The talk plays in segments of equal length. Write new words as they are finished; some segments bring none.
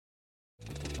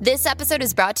This episode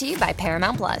is brought to you by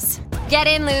Paramount Plus. Get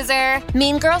in, loser!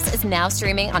 Mean Girls is now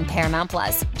streaming on Paramount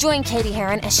Plus. Join Katie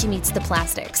Heron as she meets the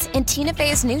plastics in Tina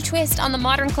Fey's new twist on the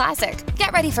modern classic.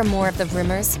 Get ready for more of the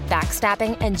rumors,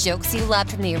 backstabbing, and jokes you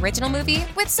loved from the original movie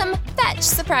with some fetch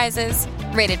surprises.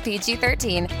 Rated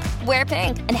PG-13. Wear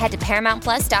pink and head to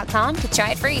ParamountPlus.com to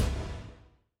try it free.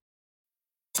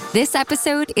 This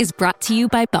episode is brought to you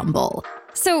by Bumble.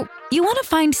 So, you want to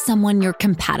find someone you're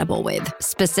compatible with,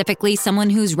 specifically someone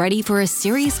who's ready for a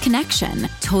serious connection,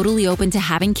 totally open to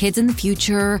having kids in the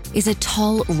future, is a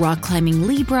tall, rock-climbing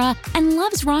Libra, and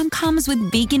loves rom-coms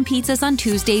with vegan pizzas on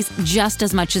Tuesdays just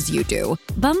as much as you do.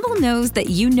 Bumble knows that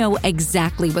you know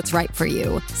exactly what's right for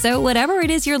you. So whatever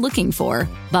it is you're looking for,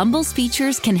 Bumble's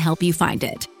features can help you find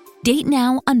it. Date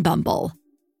now on Bumble.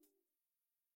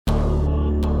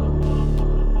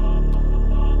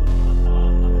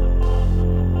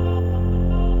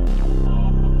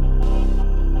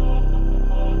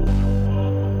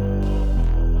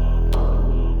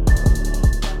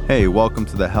 Hey, welcome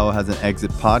to the Hell Has an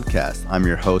Exit podcast. I'm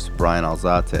your host, Brian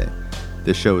Alzate.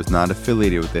 This show is not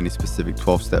affiliated with any specific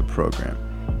 12-step program.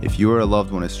 If you or a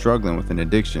loved one is struggling with an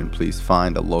addiction, please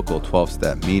find a local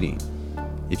 12-step meeting.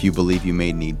 If you believe you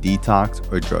may need detox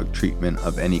or drug treatment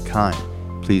of any kind,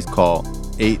 please call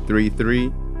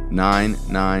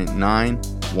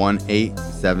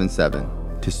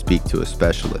 833-999-1877 to speak to a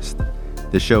specialist.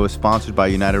 The show is sponsored by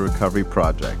United Recovery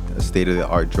Project, a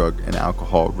state-of-the-art drug and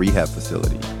alcohol rehab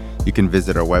facility. You can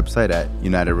visit our website at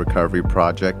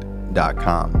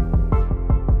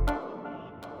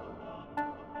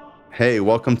unitedrecoveryproject.com. Hey,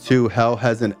 welcome to Hell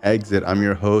Has an Exit. I'm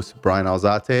your host, Brian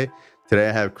Alzate. Today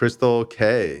I have Crystal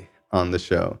K on the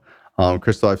show.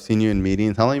 Crystal, I've seen you in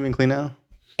meetings. How long have you been clean now?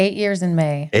 8 years in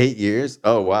May. 8 years?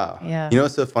 Oh, wow. Yeah. You know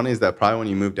what's so funny is that probably when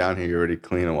you moved down here, you were already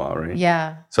clean a while, right?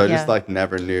 Yeah. So I just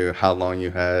never knew how long you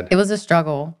had. It was a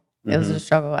struggle. It was a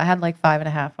struggle. I had like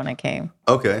 5.5 when I came.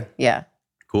 Okay. Yeah.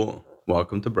 Cool.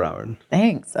 Welcome to Broward.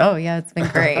 Thanks. Oh, yeah. It's been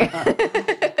great.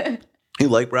 You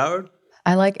like Broward?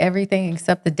 I like everything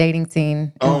except the dating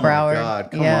scene in Broward. Oh, my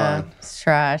God. Come on. It's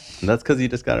trash. That's because you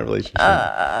just got a relationship.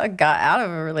 Got out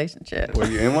of a relationship. Were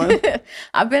you in one?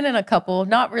 I've been in a couple.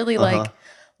 Not really like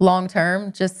long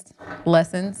term, just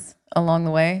lessons along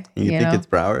the way. You think it's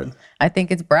Broward? I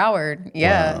think it's Broward.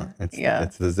 Yeah. Wow.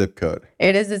 It's the zip code.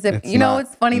 It is a zip. You know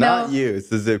what's funny though? Not you. It's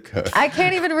the zip code. I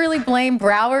can't even really blame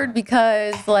Broward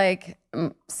because like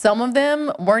some of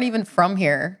them weren't even from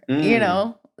here, you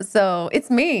know? So it's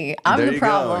me. I'm the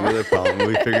problem. You're the problem.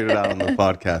 We figured it out on the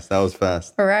podcast. That was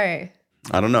fast. Right.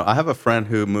 I don't know. I have a friend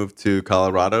who moved to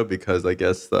Colorado because I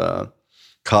guess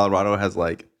Colorado has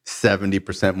like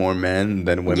 70% more men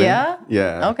than women. Yeah?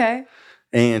 Yeah. Okay.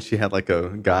 And she had like a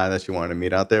guy that she wanted to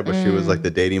meet out there, but she was like, the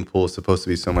dating pool is supposed to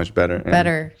be so much better.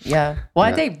 Better, yeah. Well,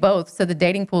 I date both, so the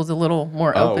dating pool is a little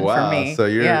more open for me. So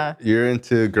you're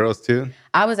into girls too?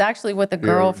 I was actually with a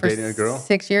girl for dating a girl?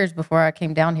 6 years before I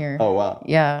came down here. Oh, wow.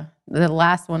 Yeah. The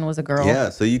last one was a girl. Yeah,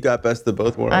 so you got best of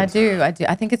both worlds. I do. I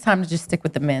think it's time to just stick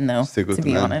with the men, though, to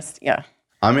be honest. Yeah.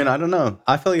 I mean, I don't know.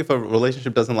 I feel like if a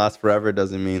relationship doesn't last forever, it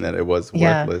doesn't mean that it was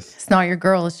worthless. It's not your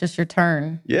girl. It's just your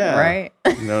turn. Yeah. Right?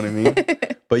 You know what I mean?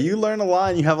 But you learn a lot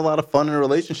and you have a lot of fun in a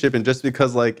relationship. And just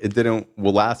because like it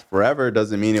will last forever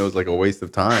doesn't mean it was like a waste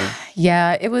of time.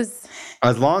 Yeah, it was.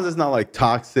 As long as it's not like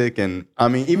toxic and I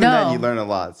mean, even then you learn a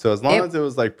lot. So as long as it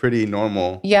was like pretty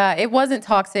normal. Yeah, it wasn't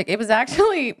toxic. It was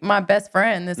actually my best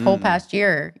friend this whole past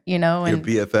year, you know. And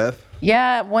your BFF?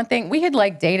 Yeah, one thing, we had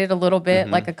like dated a little bit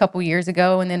like a couple years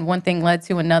ago, and then one thing led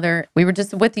to another. We were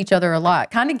just with each other a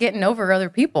lot, kind of getting over other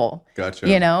people. Gotcha.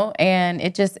 You know, and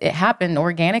it happened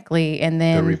organically. And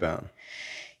then the rebound.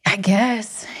 I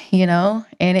guess, you know,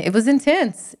 and it was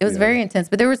intense. It was very intense,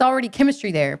 but there was already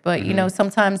chemistry there. But, you know,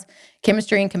 sometimes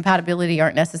chemistry and compatibility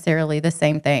aren't necessarily the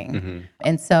same thing.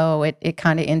 And so it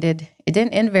kind of ended. It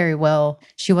didn't end very well.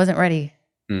 She wasn't ready,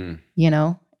 you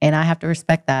know, and I have to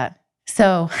respect that.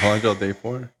 So how long did y'all date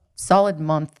for? Solid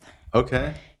month.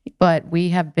 Okay. But we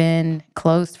have been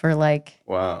close for like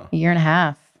a year and a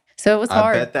half. So it was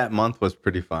hard. I bet that month was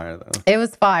pretty fire though. It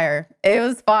was fire. It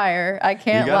was fire. I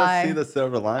can't lie. You gotta see the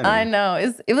silver lining. I know.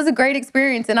 It was a great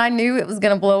experience, and I knew it was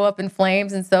going to blow up in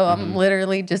flames. And so I'm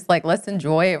literally just like, let's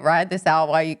enjoy it. Ride this out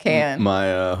while you can. My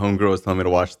homegirl was telling me to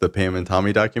watch the Pam and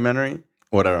Tommy documentary.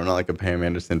 Whatever. I'm not like a Pam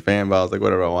Anderson fan, but I was like,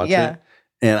 whatever, I'll watch it.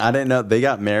 And I didn't know they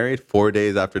got married 4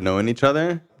 days after knowing each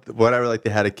other. Whatever, like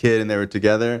they had a kid and they were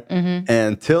together.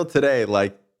 And till today,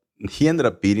 like he ended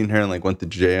up beating her and like went to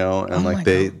jail and like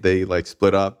they like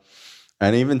split up.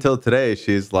 And even till today,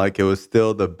 she's like, it was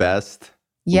still the best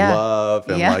love.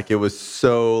 And like it was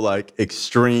so like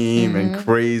extreme and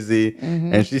crazy.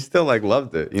 And she still like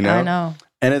loved it, you know? I know.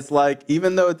 And it's like,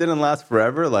 even though it didn't last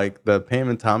forever, like the Pam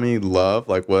and Tommy love,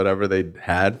 like whatever they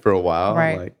had for a while,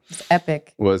 Right. like It's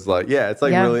epic. was like, yeah, it's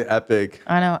like really epic.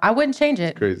 I know. I wouldn't change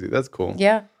it. Crazy. That's cool.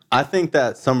 Yeah. I think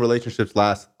that some relationships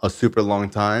last a super long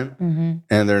time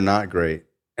and they're not great.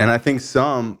 And I think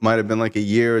some might have been like a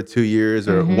year or 2 years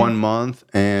or 1 month,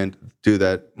 and dude,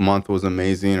 that month was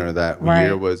amazing or that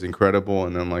year was incredible.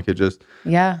 And then like it just,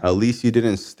 at least you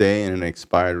didn't stay in an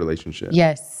expired relationship.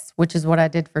 Yes, which is what I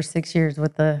did for 6 years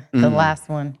with the last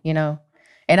one, you know.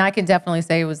 And I can definitely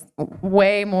say it was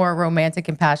way more romantic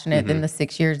and passionate than the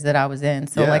 6 years that I was in.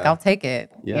 So like, I'll take it,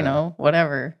 you know,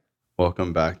 whatever.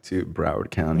 Welcome back to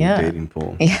Broward County dating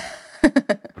pool. Yeah.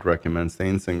 I'd recommend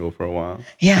staying single for a while.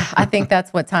 Yeah, I think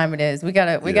that's what time it is. We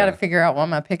gotta figure out why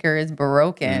my picker is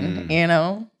broken, you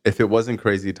know? If it wasn't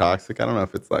crazy toxic, I don't know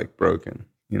if it's like broken,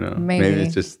 you know? Maybe it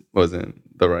just wasn't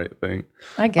the right thing.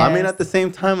 I guess. I mean, at the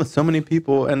same time, so many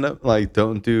people end up like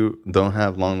don't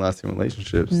have long-lasting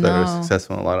relationships that are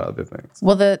successful in a lot of other things.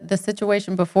 Well, the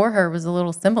situation before her was a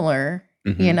little similar,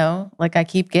 you know? Like I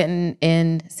keep getting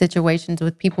in situations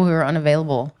with people who are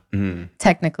unavailable.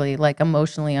 Technically, like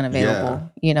emotionally unavailable,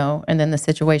 you know, and then the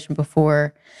situation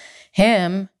before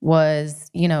him was,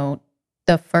 you know,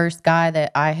 the first guy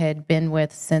that I had been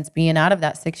with since being out of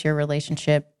that 6-year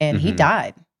relationship, and he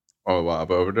died. Oh, wow.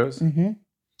 Of overdose?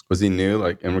 Was he new,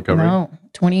 like in recovery? No,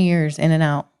 20 years in and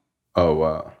out. Oh,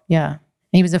 wow. Yeah.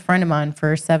 He was a friend of mine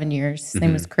for 7 years. His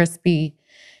name was Chris B.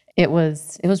 It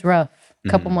was rough. A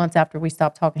couple months after we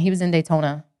stopped talking, he was in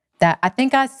Daytona. That I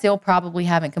think I still probably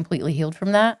haven't completely healed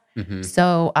from that.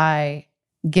 So I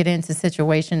get into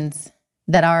situations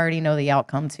that I already know the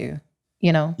outcome to,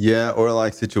 you know? Yeah, or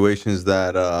like situations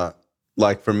that,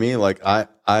 like for me, like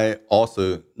I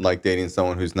also like dating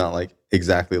someone who's not like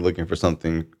exactly looking for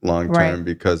something long term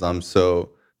because I'm so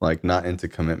like not into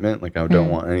commitment. Like I don't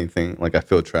want anything. Like I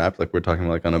feel trapped. Like we're talking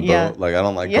like on a boat. Like I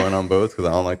don't like going on boats because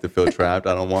I don't like to feel trapped.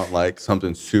 I don't want like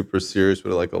something super serious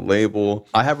with like a label.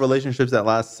 I have relationships that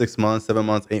last 6 months, 7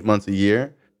 months, 8 months, a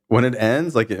year. When it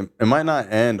ends, like it might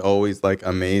not end always like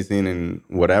amazing and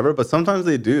whatever, but sometimes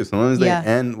they do. Sometimes they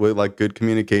end with like good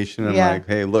communication and like,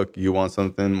 hey, look, you want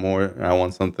something more. I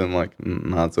want something like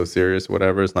not so serious,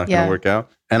 whatever. It's not going to work out.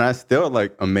 And I still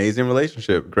like amazing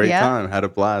relationship. Great time. Had a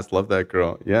blast. Love that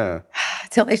girl. Yeah.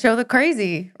 Till they show the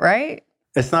crazy, right?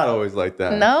 It's not always like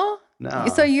that. No? No.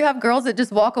 So you have girls that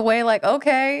just walk away like,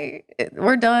 okay,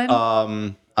 we're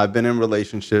done. I've been in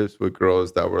relationships with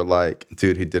girls that were like,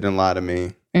 dude, he didn't lie to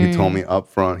me. He told me up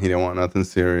front he didn't want nothing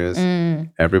serious.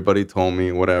 Everybody told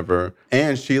me whatever.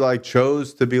 And she like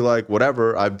chose to be like,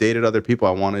 whatever, I've dated other people.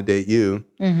 I want to date you.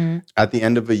 At the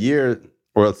end of a year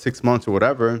or 6 months or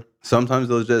whatever, sometimes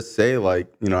they'll just say like,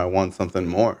 you know, I want something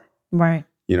more. Right.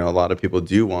 You know, a lot of people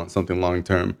do want something long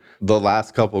term. The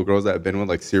last couple of girls that I've been with,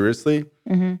 like seriously,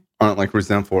 aren't like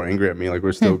resentful or angry at me. Like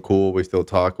we're still cool. We still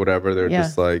talk, whatever. They're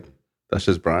just like, that's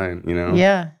just Brian, you know?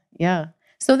 Yeah. Yeah.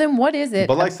 So then what is it?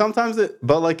 But like sometimes it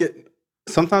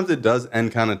does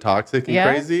end kind of toxic and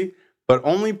crazy, but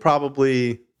only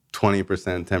probably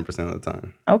 20%, 10% of the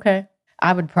time. Okay.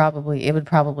 It would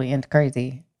probably end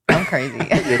crazy. I'm crazy.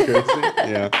 You're crazy?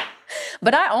 Yeah.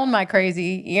 But I own my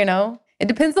crazy, you know? It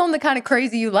depends on the kind of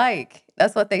crazy you like.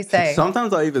 That's what they say.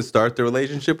 Sometimes I even start the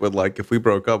relationship with like, if we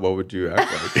broke up, what would you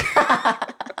act like?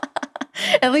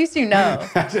 At least you know.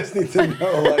 I just need to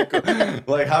know,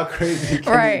 like how crazy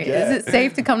can you get? Is it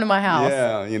safe to come to my house?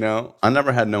 Yeah, you know. I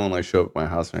never had no one like show up at my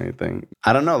house or anything.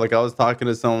 I don't know. Like I was talking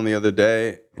to someone the other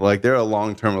day. Like they're a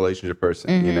long-term relationship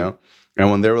person, you know.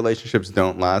 And when their relationships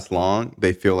don't last long,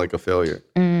 they feel like a failure.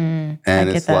 And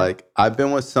it's like I've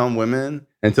been with some women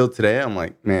until today. I'm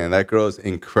like, man, that girl is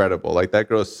incredible. Like that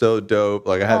girl's so dope.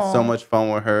 Like I had so much fun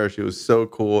with her. She was so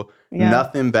cool. Yeah.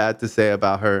 Nothing bad to say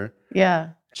about her. Yeah.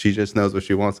 She just knows what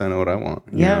she wants. I know what I want.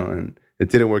 You know? And it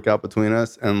didn't work out between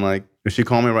us. And like, if she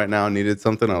called me right now and needed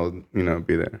something, I would, you know,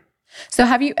 be there. So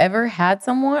have you ever had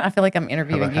someone, I feel like I'm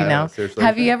interviewing you now.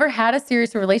 Have you ever had a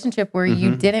serious relationship where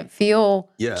you didn't feel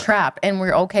trapped and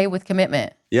were okay with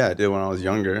commitment? Yeah, I did when I was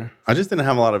younger. I just didn't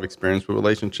have a lot of experience with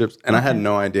relationships and I had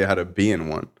no idea how to be in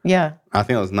one. Yeah. I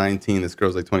think I was 19. This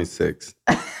girl's like 26.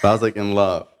 But I was like in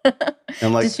love.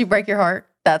 And like, did she break your heart?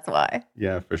 That's why.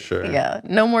 Yeah, for sure. Yeah.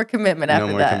 No more commitment after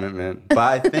that. No more commitment. But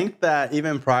I think that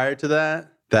even prior to that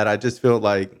I just feel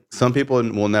like some people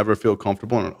will never feel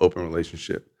comfortable in an open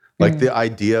relationship. Like the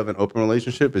idea of an open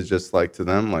relationship is just like to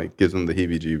them, like gives them the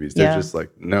heebie-jeebies. They're just like,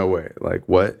 no way. Like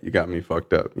what? You got me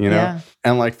fucked up, you know? Yeah.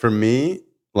 And like for me,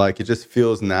 like it just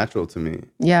feels natural to me.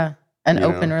 Yeah. An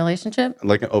open relationship?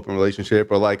 Like an open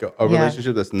relationship, or like a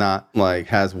relationship that's not like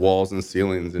has walls and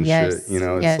ceilings and shit. You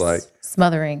know, it's like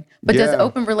smothering. But does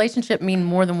open relationship mean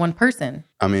more than one person?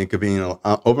 I mean, it could be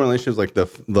open relationships like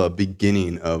the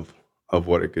beginning of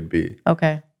what it could be.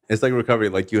 Okay. It's like recovery.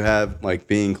 Like you have like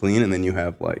being clean, and then you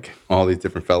have like all these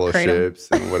different fellowships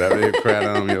and whatever. You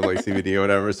kratom, you have like CBD or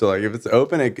whatever. So like if it's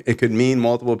open, it could mean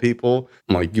multiple people.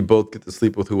 Like you both get to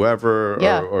sleep with whoever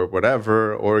or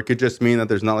whatever. Or it could just mean that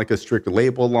there's not like a strict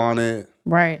label on it.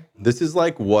 Right. This is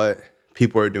like what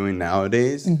people are doing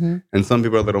nowadays. And some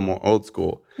people are a little more old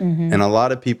school. And a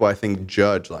lot of people, I think,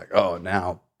 judge like, oh,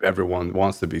 now everyone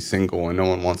wants to be single and no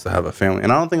one wants to have a family.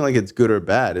 And I don't think like it's good or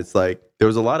bad. It's like there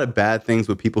was a lot of bad things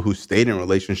with people who stayed in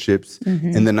relationships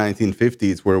in the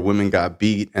 1950s where women got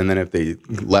beat. And then if they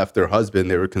left their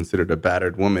husband, they were considered a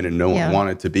battered woman and no one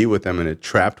wanted to be with them. And it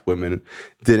trapped women,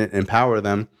 didn't empower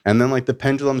them. And then like the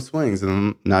pendulum swings.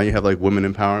 And now you have like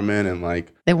women empowerment and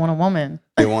like... They want a woman.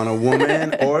 They want a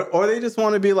woman or they just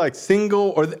want to be like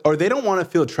single or they don't want to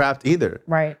feel trapped either.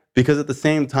 Right. Because at the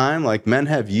same time, like men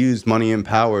have used money and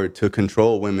power to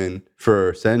control women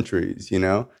for centuries, you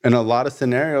know? In a lot of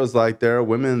scenarios, like there are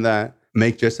women that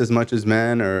make just as much as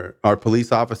men or are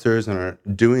police officers and are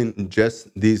doing just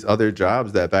these other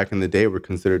jobs that back in the day were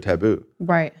considered taboo.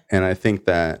 Right. And I think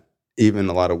that even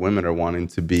a lot of women are wanting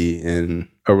to be in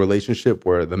a relationship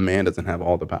where the man doesn't have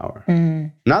all the power.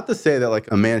 Not to say that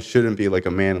like a man shouldn't be like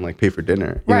a man and like pay for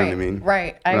dinner. You know what I mean?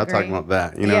 Right. We're not talking about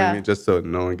that. You know what I mean? Just so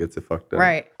no one gets it fucked up.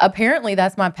 Right. Apparently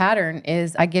that's my pattern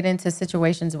is I get into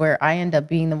situations where I end up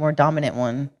being the more dominant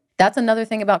one. That's another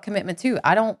thing about commitment too.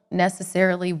 I don't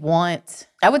necessarily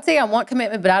I would say I want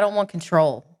commitment, but I don't want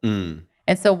control.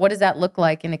 And so what does that look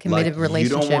like in a committed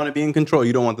relationship? You don't want to be in control.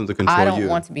 You don't want them to control you. I don't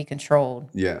want to be controlled.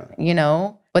 Yeah. You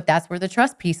know? But that's where the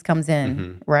trust piece comes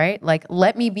in, right? Like,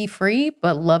 let me be free,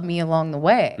 but love me along the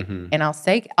way. And I'll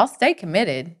stay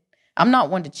committed. I'm not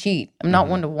one to cheat. I'm not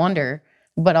one to wonder.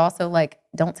 But also, like,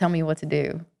 don't tell me what to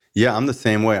do. Yeah, I'm the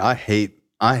same way. I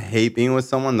hate being with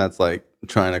someone that's like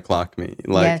trying to clock me.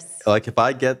 Like, like if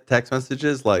I get text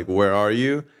messages like, where are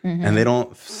you? And they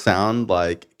don't sound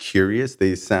like curious.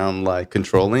 They sound like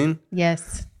controlling.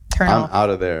 Yes. I'm out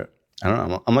of there. I don't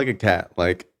know. I'm like a cat.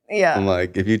 Like, I'm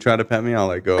like, if you try to pet me, I'll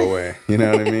like go away. You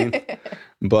know what I mean?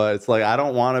 But it's like, I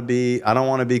don't want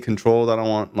to be controlled. I don't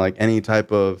want like any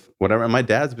type of whatever. And my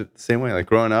dad's the same way. Like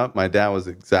growing up, my dad was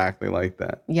exactly like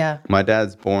that. Yeah. My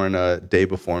dad's born a day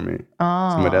before me.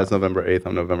 Oh. So my dad's November 8th.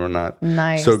 I'm November 9th.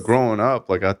 Nice. So growing up,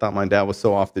 like I thought my dad was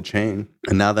so off the chain.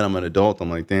 And now that I'm an adult, I'm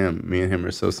like, damn, me and him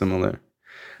are so similar.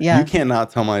 Yeah. You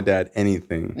cannot tell my dad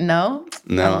anything. No?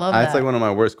 No. I love that's like one of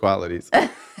my worst qualities.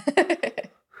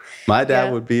 My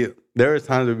dad would be, there was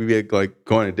times we'd be like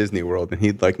going to Disney World and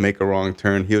he'd like make a wrong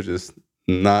turn. He'll just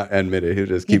not admit it. He'll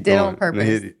just keep going. On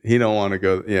purpose. He don't want to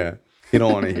go. Yeah. He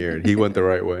don't want to hear it. He went the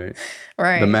right way.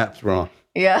 Right. The map's wrong.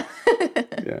 Yeah.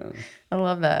 Yeah. I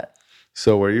love that.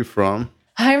 So where are you from?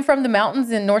 I'm from the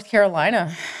mountains in North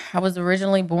Carolina. I was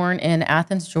originally born in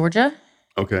Athens, Georgia.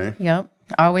 Okay. Yep.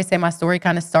 I always say my story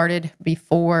kind of started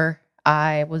before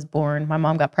I was born. My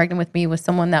mom got pregnant with me with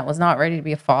someone that was not ready to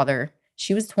be a father.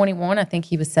 She was 21. I think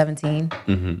he was 17.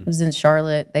 It was in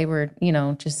Charlotte. They were,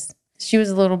 she was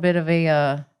a little bit of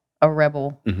a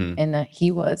rebel, and he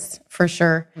was for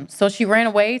sure. So she ran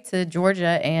away to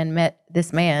Georgia and met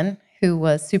this man who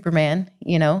was Superman.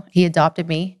 He adopted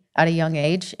me at a young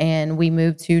age, and we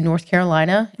moved to North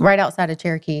Carolina, right outside of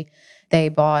Cherokee. They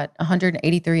bought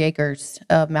 183 acres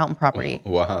of mountain property.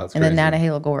 Wow, that's in crazy. the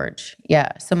Nantahala Gorge.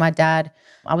 Yeah. So my dad,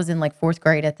 I was in like third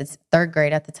grade at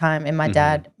the time, and my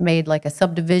dad made like a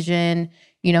subdivision.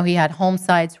 He had home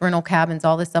sites, rental cabins,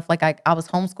 all this stuff. Like I was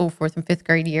homeschooled 4th and 5th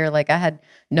grade year. Like I had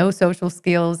no social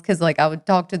skills because like I would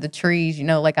talk to the trees.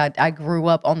 Like I grew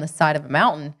up on the side of a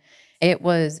mountain. It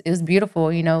was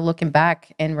beautiful. Looking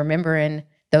back and remembering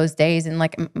those days, and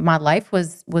like my life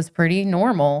was pretty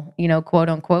normal, quote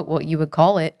unquote, what you would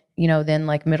call it, then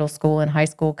like middle school and high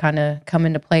school kind of come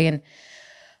into play. And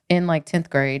in like 10th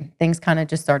grade, things kind of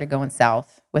just started going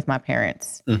south with my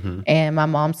parents. And my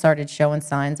mom started showing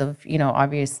signs of,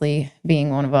 obviously being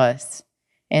one of us.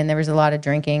 And there was a lot of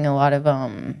drinking, a lot of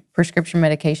prescription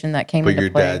medication that came into play.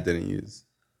 But your dad didn't use?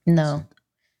 No.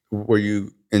 Were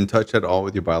you in touch at all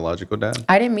with your biological dad?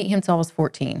 I didn't meet him till I was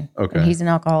 14. Okay. And he's an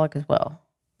alcoholic as well.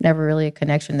 Never really a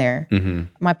connection there.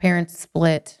 My parents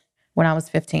split when I was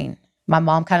 15. My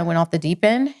mom kind of went off the deep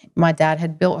end. My dad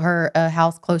had built her a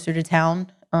house closer to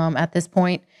town at this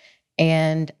point,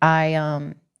 and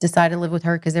I decided to live with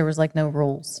her because there was like no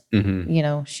rules.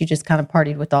 She just kind of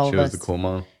partied with all of us. She was a cool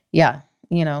mom. Yeah,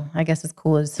 I guess as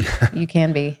cool as you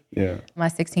can be. Yeah. My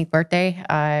 16th birthday,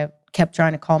 I kept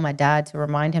trying to call my dad to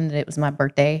remind him that it was my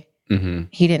birthday.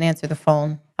 He didn't answer the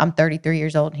phone. I'm 33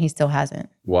 years old and he still hasn't.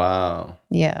 Wow.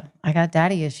 Yeah, I got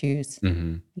daddy issues.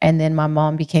 And then my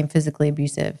mom became physically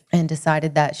abusive and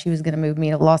decided that she was going to move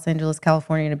me to Los Angeles,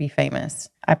 California to be famous.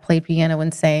 I played piano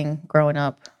and sang growing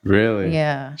up. Really?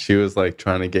 Yeah. She was like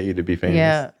trying to get you to be famous?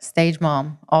 Yeah, stage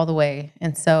mom all the way.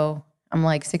 And so I'm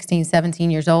like 16,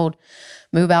 17 years old,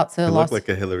 move out to It looked like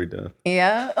a Hillary Duff.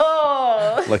 Yeah.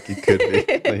 Oh. Like you could be.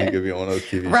 Like you could be on one of those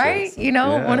TV shows. Right? You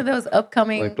know, one of those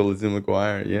upcoming. Like the Lizzie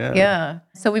McGuire. Yeah. Yeah.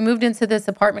 So we moved into this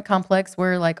apartment complex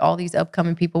where like all these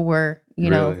upcoming people were, you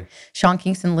know, Sean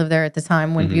Kingston lived there at the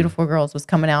time when Beautiful Girls was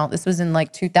coming out. This was in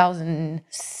like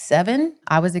 2007.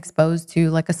 I was exposed to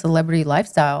like a celebrity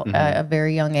lifestyle at a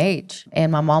very young age.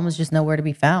 And my mom was just nowhere to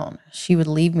be found. She would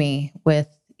leave me with,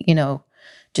 you know,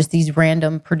 just these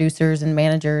random producers and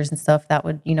managers and stuff that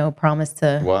would, you know, promise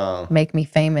to make me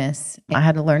famous. I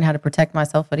had to learn how to protect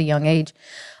myself at a young age,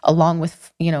 along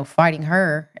with, you know, fighting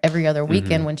her every other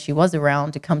weekend when she was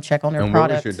around to come check on her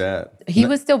product. Where was your dad? He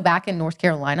was still back in North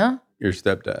Carolina. Your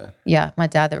stepdad? Yeah, my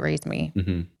dad that raised me.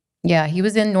 Yeah, he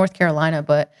was in North Carolina,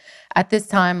 but at this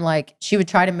time, like, she would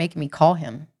try to make me call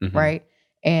him, right?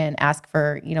 And ask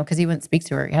for, you know, because he wouldn't speak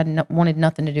to her. He wanted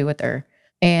nothing to do with her.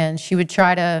 And she would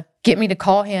try to get me to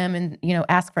call him and, you know,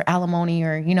 ask for alimony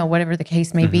or, you know, whatever the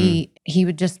case may be. He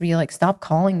would just be like, stop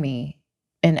calling me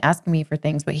and asking me for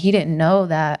things. But he didn't know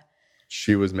that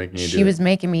she was making you She was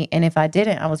making me. And if I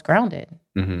didn't, I was grounded.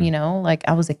 You know, like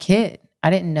I was a kid.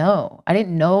 I didn't know. I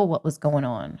didn't know what was going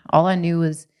on. All I knew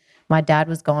was my dad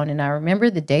was gone. And I remember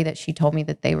the day that she told me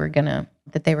that they were getting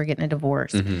a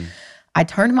divorce. I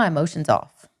turned my emotions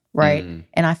off. Right.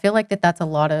 And I feel like that's a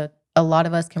lot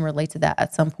of us can relate to that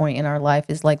at some point in our life,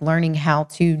 is like learning how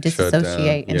to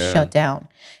disassociate and shut down.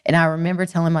 And I remember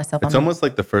telling myself, it's almost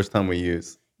like the first time we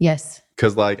use. Yes.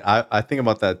 Because like, I think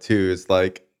about that too. It's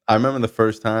like, I remember the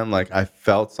first time, like I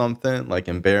felt something like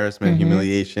embarrassment,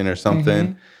 humiliation or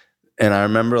something. And I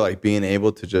remember like being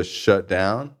able to just shut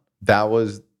down. That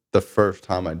was the first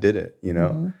time I did it, you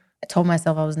know? I told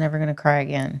myself I was never going to cry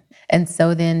again. And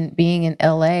so then being in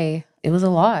LA, it was a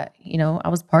lot. You know, I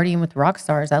was partying with rock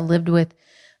stars. I lived with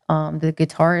the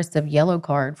guitarist of Yellow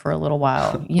Card for a little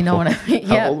while. You know what I mean?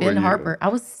 Yeah, Ben Harper. I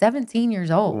was 17 years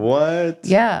old. What?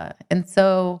 Yeah. And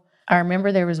so I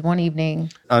remember there was one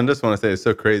evening. I just want to say it's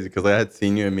so crazy because I had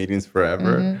seen you in meetings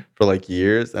forever, for like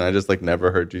years, and I just like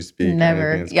never heard you speak.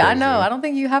 Never. Yeah, I know. I don't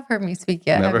think you have heard me speak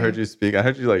yet. Never heard you speak. I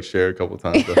heard you like share a couple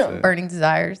times. Burning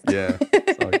Desires. Yeah,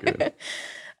 it's all good.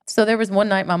 So there was one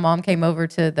night my mom came over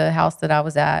to the house that I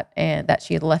was at and that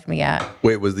she had left me at.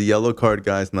 Wait, was the Yellow Card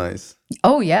guys nice?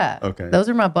 Oh, yeah. Okay. Those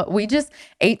are we just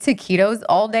ate taquitos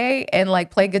all day and like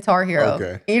played Guitar Hero.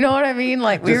 Okay. You know what I mean?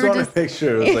 Like we were just... want to make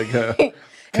sure it was like...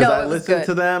 Because I listened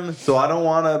to them, so I don't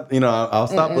want to, you know, I'll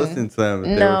stop listening to them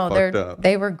if they were fucked up.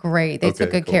 They were great. They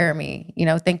took good care of me, you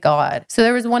know, thank God. So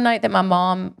there was one night that my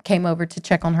mom came over to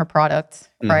check on her product,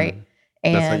 right?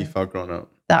 And that's how you felt growing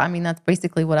up. That's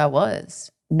basically what I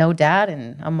was. No dad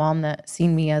and a mom that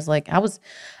seen me as like,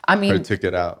 her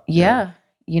ticket out. Yeah.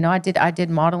 You know, I did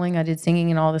modeling, I did singing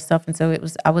and all this stuff. And so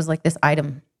I was like this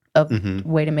item of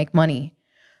way to make money.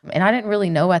 And I didn't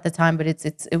really know at the time, but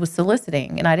it was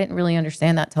soliciting. And I didn't really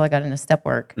understand that till I got into step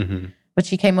work. But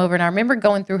she came over and I remember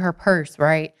going through her purse,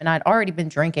 right? And I'd already been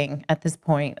drinking at this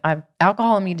point.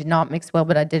 Alcohol and me did not mix well,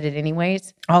 but I did it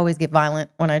anyways. I always get violent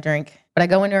when I drink. But I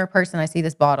go into her purse and I see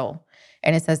this bottle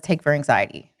and it says take for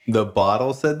anxiety. The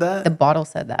bottle said that? The bottle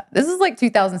said that. This is like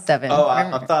 2007. Oh,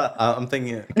 I'm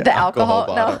thinking like the alcohol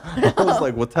bottle. No. I was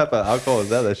like, what type of alcohol is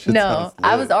that? That shit No,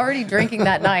 I was already drinking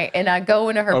that night and I go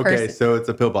into her purse. Okay, so it's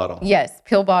a pill bottle. Yes,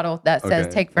 pill bottle that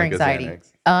says take for anxiety.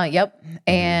 Yep.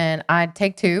 And I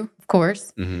take 2, of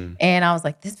course. And I was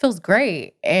like, this feels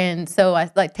great. And so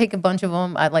I like take a bunch of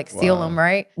them. I like steal them,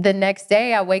 right? The next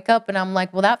day I wake up and I'm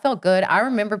like, well, that felt good. I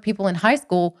remember people in high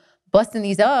school busting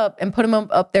these up and put them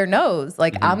up their nose.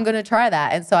 Like, I'm going to try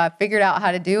that. And so I figured out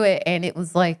how to do it. And it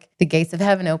was like the gates of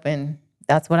heaven open.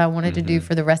 That's what I wanted to do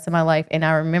for the rest of my life. And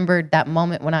I remembered that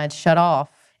moment when I had shut off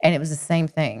and it was the same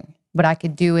thing, but I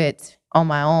could do it on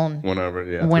my own.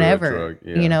 Whenever,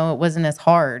 you know, it wasn't as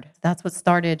hard. That's what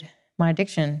started my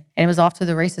addiction. And it was off to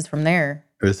the races from there.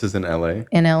 This is in LA?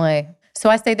 In LA. So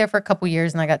I stayed there for a couple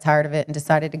years and I got tired of it and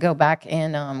decided to go back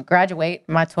and graduate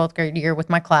my 12th grade year with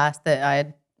my class that I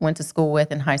had went to school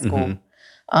with in high school.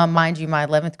 Mind you, my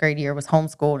 11th grade year was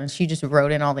homeschooled and she just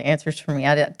wrote in all the answers for me.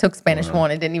 I took Spanish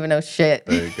 1 and didn't even know shit.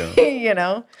 There you go. You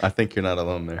know? I think you're not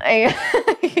alone there.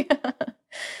 Yeah.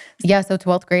 Yeah, so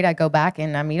 12th grade, I go back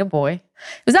and I meet a boy.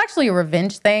 It was actually a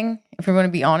revenge thing, if we're going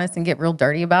to be honest and get real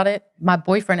dirty about it. My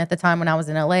boyfriend at the time when I was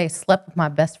in LA slept with my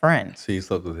best friend. So you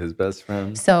slept with his best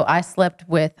friend? So I slept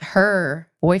with her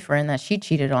boyfriend that she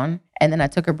cheated on, and then I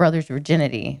took her brother's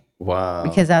virginity. Wow.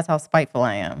 Because that's how spiteful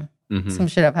I am. Mm-hmm. Some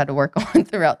shit I've had to work on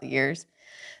throughout the years.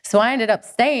 So I ended up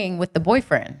staying with the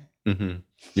boyfriend. Mm-hmm.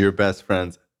 Your best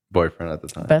friend's boyfriend at the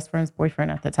time? Best friend's boyfriend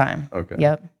at the time. Okay.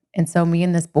 Yep. And so me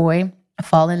and this boy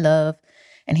fall in love,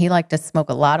 and he liked to smoke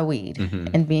a lot of weed. Mm-hmm.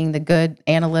 And being the good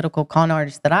analytical con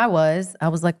artist that I was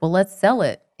like, well, let's sell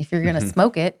it if you're going to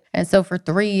smoke it. And so for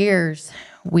 3 years,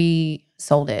 we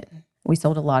sold it. We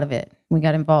sold a lot of it. We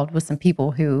got involved with some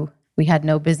people who we had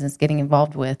no business getting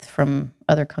involved with from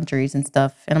other countries and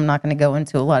stuff. And I'm not going to go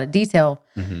into a lot of detail.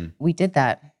 Mm-hmm. We did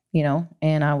that,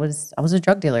 and I was a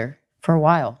drug dealer for a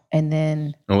while. And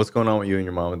then... And what's going on with you and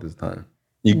your mom at this time?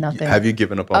 Nothing. Have you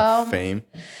given up on fame?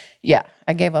 Yeah,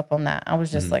 I gave up on that. I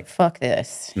was just like, fuck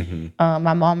this. Mm-hmm.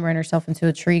 My mom ran herself into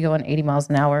a tree going 80 miles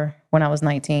an hour when I was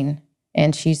 19.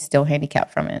 And she's still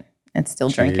handicapped from it and still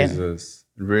drinking. Jesus.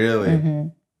 Really? Mm-hmm.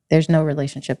 There's no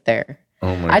relationship there.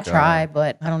 Oh my God. I try,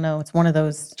 but I don't know. It's one of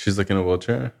those. She's like in a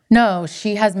wheelchair? No,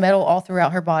 she has metal all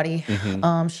throughout her body.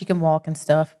 Mm-hmm. She can walk and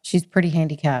stuff. She's pretty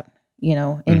handicapped,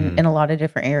 in a lot of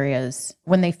different areas.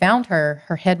 When they found her,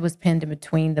 her head was pinned in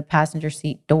between the passenger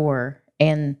seat door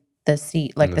and the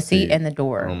seat, like the seat and the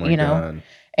door, oh my God.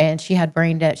 And she had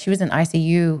brain dead. She was in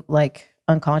ICU, like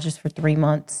unconscious for 3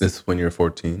 months. This is when you were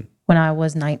 14? When I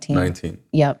was 19. 19.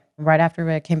 Yep. Right after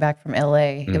I came back from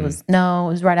LA. It was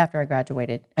right after I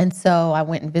graduated. And so I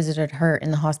went and visited her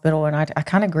in the hospital, and I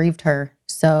kind of grieved her.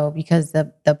 So because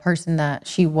the person that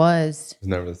she was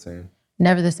never the same.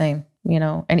 Never the same,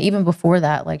 And even before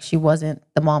that, like she wasn't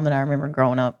the mom that I remember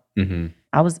growing up. Mm-hmm.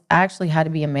 I actually had to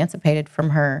be emancipated from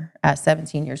her at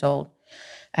 17 years old.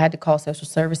 I had to call social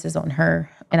services on her,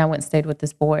 and I went and stayed with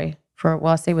this boy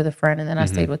I stayed with a friend, and then I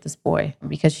stayed with this boy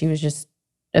because she was just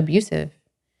abusive.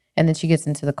 And then she gets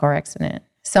into the car accident.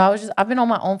 So I've been on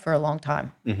my own for a long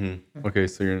time. Mm-hmm. Okay,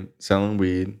 so you're selling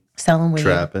weed.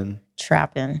 Trapping.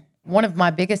 One of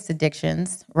my biggest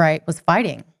addictions, right, was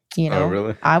fighting. Oh,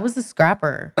 really? I was a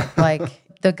scrapper. Like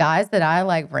the guys that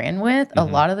I ran with, a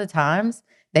lot of the times,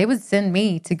 they would send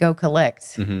me to go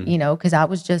collect, because I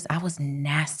was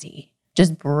nasty,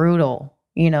 just brutal,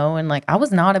 and like I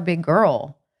was not a big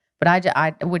girl. But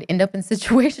I would end up in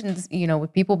situations,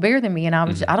 with people bigger than me. And I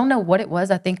was, I don't know what it was.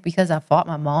 I think because I fought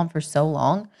my mom for so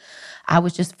long, I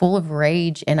was just full of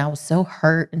rage, and I was so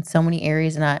hurt in so many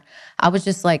areas. And I was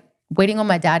just like waiting on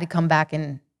my dad to come back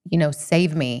and,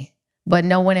 save me, but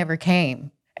no one ever came.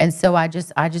 And so I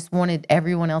just wanted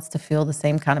everyone else to feel the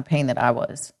same kind of pain that I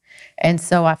was. And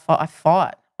so I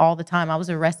fought all the time. I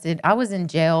was arrested. I was in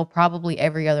jail probably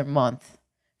every other month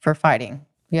for fighting.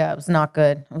 Yeah, it was not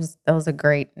good. That was a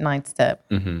great ninth step,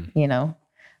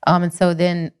 And so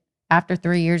then after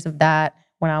 3 years of that,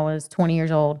 when I was 20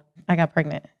 years old, I got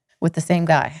pregnant with the same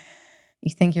guy.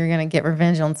 You think you're going to get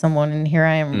revenge on someone, and here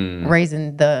I am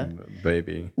raising the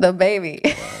baby. The baby.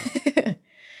 Wow.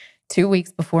 2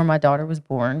 weeks before my daughter was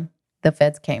born, the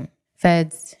feds came.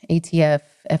 Feds, ATF,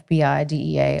 FBI,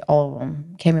 DEA, all of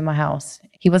them came in my house.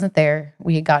 He wasn't there.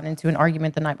 We had gotten into an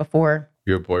argument the night before.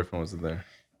 Your boyfriend wasn't there?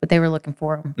 But they were looking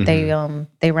for him. Mm-hmm.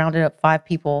 They rounded up 5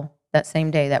 people that same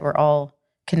day that were all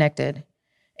connected,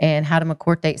 and had him a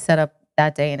court date set up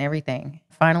that day and everything.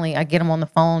 Finally, I get him on the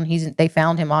phone. They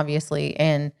found him obviously,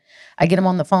 and I get him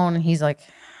on the phone, and he's like,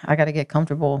 "I got to get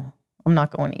comfortable. I'm not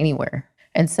going anywhere."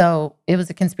 And so it was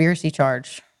a conspiracy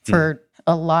charge for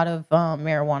a lot of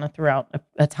marijuana throughout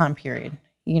a time period.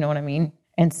 You know what I mean?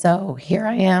 And so here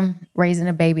I am raising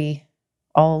a baby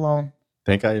all alone.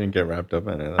 Thank God you didn't get wrapped up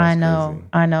in it. I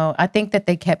know. I think that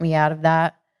they kept me out of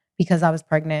that because I was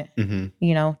pregnant.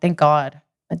 Mm-hmm. Thank God.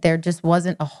 But there just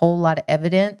wasn't a whole lot of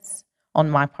evidence on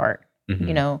my part.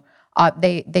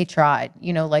 Mm-hmm. They tried.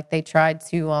 They tried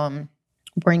to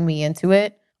bring me into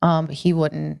it. But he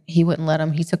wouldn't let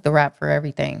him. He took the rap for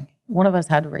everything. One of us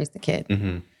had to raise the kid.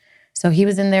 Mm-hmm. So he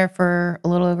was in there for a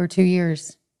little over 2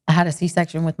 years. I had a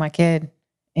C-section with my kid,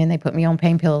 and they put me on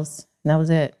pain pills, and that was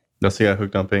it. That's you got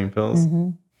hooked on pain pills? Mm-hmm.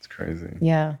 It's crazy.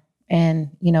 Yeah. And,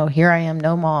 here I am,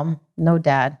 no mom, no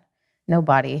dad,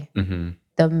 nobody. Mm-hmm.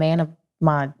 The man of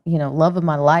my, love of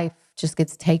my life just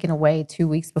gets taken away 2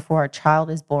 weeks before our child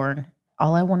is born.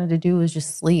 All I wanted to do was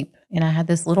just sleep. And I had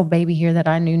this little baby here that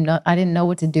I didn't know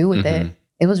what to do with it.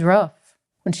 It was rough.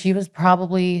 When she was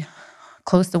probably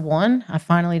close to 1, I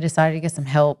finally decided to get some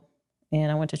help.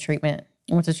 And I went to treatment.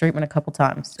 A couple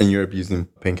times. And you're abusing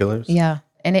painkillers? Yeah.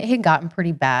 And it had gotten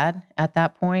pretty bad at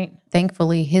that point.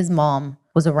 Thankfully, his mom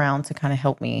was around to kind of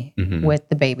help me with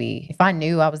the baby. If I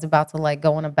knew I was about to like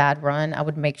go on a bad run, I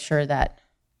would make sure that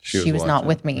she was not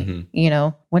with me.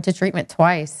 Went to treatment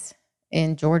twice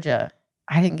in Georgia.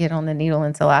 I didn't get on the needle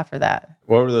until after that.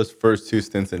 What were those first 2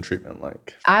 stints in treatment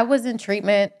like? I was in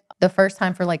treatment the first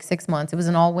time for like 6 months. It was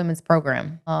an all women's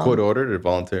program. Court ordered or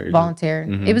volunteer? Volunteer.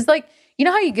 It was like, you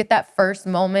know how you get that first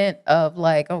moment of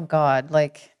like, oh God,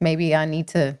 like maybe I need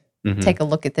to take a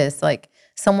look at this. Like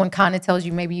someone kind of tells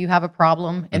you maybe you have a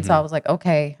problem. And so I was like,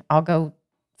 okay, I'll go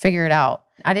figure it out.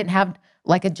 I didn't have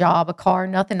like a job, a car,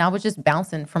 nothing. I was just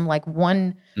bouncing from like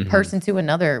one person to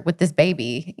another with this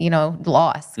baby,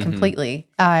 lost completely.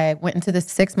 I went into this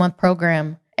 6-month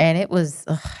program and it was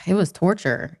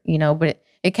torture, but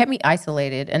it kept me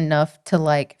isolated enough to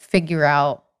like figure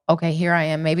out, okay, here I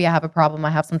am. Maybe I have a problem.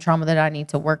 I have some trauma that I need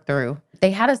to work through.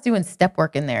 They had us doing step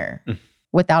work in there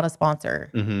without a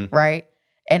sponsor, right?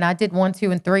 And I did 1, 2,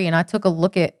 and 3, and I took a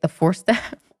look at the 4th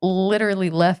step, literally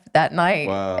left that night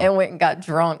and went and got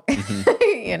drunk,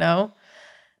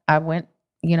 I went,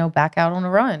 back out on a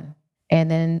run and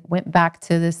then went back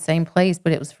to this same place,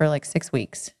 but it was for like 6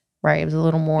 weeks, right? It was a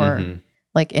little more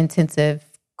like intensive,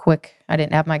 quick. I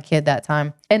didn't have my kid that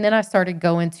time. And then I started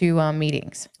going to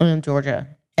meetings in Georgia.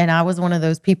 And I was one of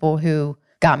those people who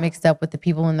got mixed up with the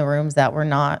people in the rooms that were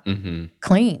not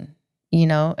clean,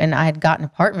 and I had got an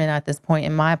apartment at this point,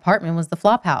 and my apartment was the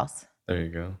flop house. There you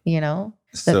go.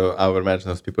 So I would imagine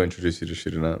those people introduced you to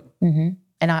Shooting Up. And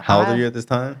how old are you at this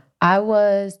time? I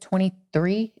was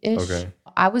 23-ish. Okay.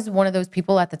 I was one of those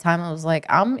people at the time. I was like,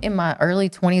 I'm in my early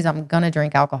 20s. I'm going to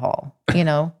drink alcohol,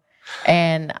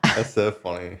 and that's so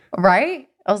funny. Right?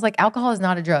 I was like, alcohol is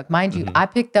not a drug. Mind you, I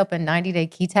picked up a 90-day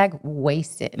key tag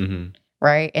wasted.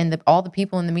 Right? And all the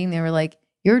people in the meeting, they were like,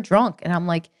 you're drunk. And I'm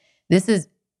like, this is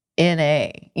NA.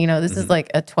 This is like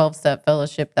a 12-step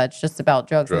fellowship that's just about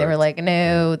drugs. And they were like,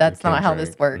 no, that's not how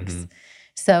this works.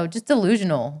 So just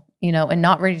delusional, and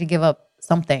not ready to give up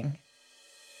something.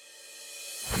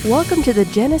 Welcome to the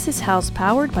Genesis House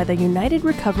powered by the United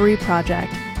Recovery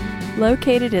Project.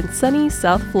 Located in sunny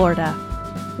South Florida,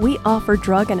 we offer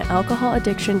drug and alcohol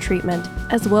addiction treatment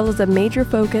as well as a major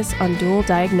focus on dual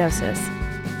diagnosis.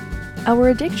 Our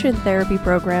addiction therapy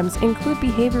programs include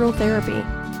behavioral therapy,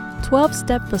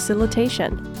 12-step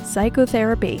facilitation,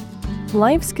 psychotherapy,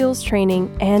 life skills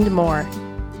training, and more.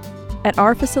 At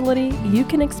our facility, you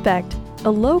can expect a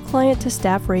low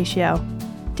client-to-staff ratio,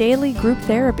 daily group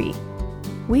therapy,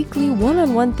 weekly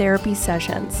one-on-one therapy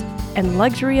sessions, and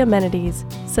luxury amenities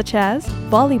such as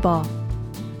volleyball,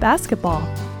 basketball,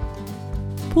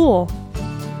 pool,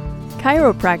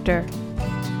 chiropractor,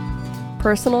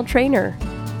 personal trainer,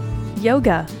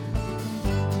 yoga,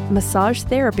 massage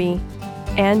therapy,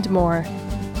 and more.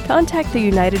 Contact the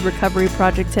United Recovery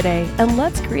Project today and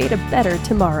let's create a better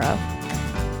tomorrow.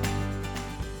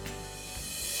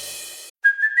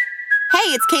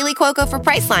 Hey, it's Kaylee Cuoco for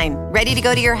Priceline. Ready to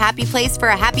go to your happy place for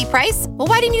a happy price? Well,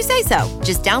 why didn't you say so?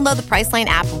 Just download the Priceline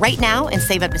app right now and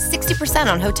save up to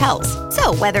 60% on hotels.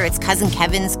 So whether it's Cousin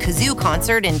Kevin's Kazoo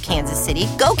Concert in Kansas City,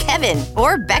 go Kevin,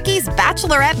 or Becky's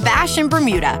Bachelorette Bash in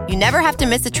Bermuda, you never have to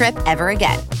miss a trip ever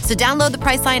again. So download the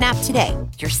Priceline app today.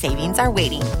 Your savings are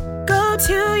waiting. Go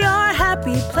to your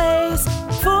happy place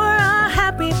for a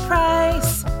happy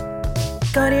price.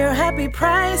 Go to your happy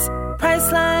price,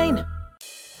 Priceline.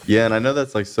 Yeah, and I know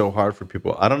that's like so hard for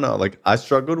people. I don't know, like I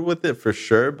struggled with it for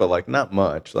sure, but like not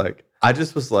much. Like I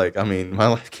just was like, I mean, my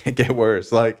life can't get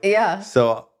worse. Like, yeah.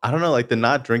 So I don't know, like the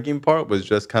not drinking part was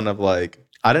just kind of like,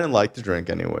 I didn't like to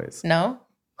drink anyways. No?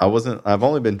 I've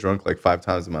only been drunk like 5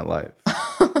 times in my life.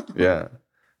 Yeah.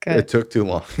 Good. It took too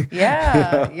long.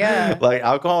 Yeah. Like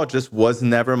alcohol just was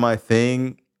never my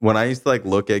thing. When I used to like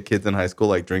look at kids in high school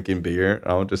like drinking beer,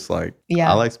 I was just like,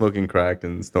 I like smoking crack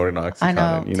and snorting Oxycontin. I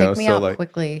know. Take me out like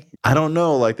quickly. I don't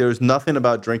know. Like there was nothing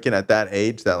about drinking at that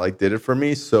age that like did it for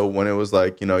me. So when it was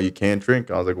like, you can't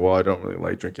drink, I was like, well, I don't really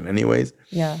like drinking anyways.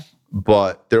 Yeah.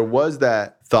 But there was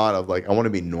that thought of like, I want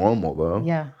to be normal though.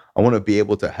 Yeah. I want to be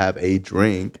able to have a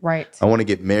drink. Right. I want to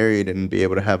get married and be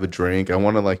able to have a drink. I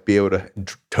want to like be able to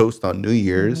toast on New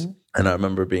Year's. And I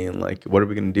remember being like, what are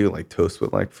we going to do? Like toast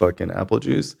with like fucking apple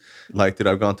juice? Like, dude,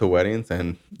 I've gone to weddings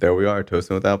and there we are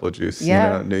toasting with apple juice.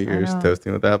 Yeah, New Year's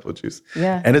toasting with apple juice.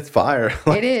 Yeah. And it's fire.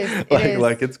 It is.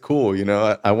 Like it's cool.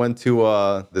 I went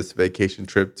to this vacation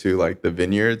trip to like the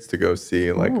vineyards to go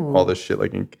see like all this shit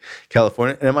like in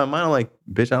California. And in my mind, I'm like,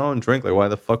 bitch, I don't drink. Like, why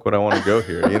the fuck would I want to go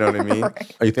here? You know what I mean?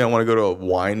 Right. You think I want to go to a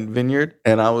wine vineyard?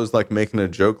 And I was like making a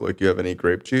joke, like, you have any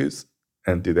grape juice?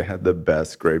 And dude, they had the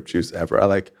best grape juice ever. I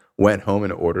like went home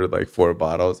and ordered like 4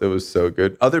 bottles. It was so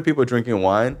good. Other people drinking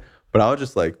wine, but I was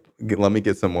just like let me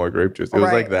get some more grape juice. It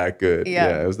was like that good.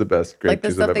 Yeah. It was the best grape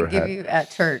juice I've ever had. Like the stuff they give you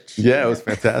at church. Yeah, it was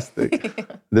fantastic.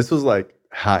 This was like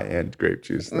high-end grape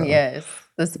juice though. Yes,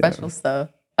 the special stuff.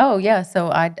 Oh, yeah.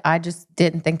 So I just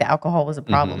didn't think the alcohol was a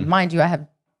problem. Mind you, I have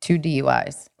 2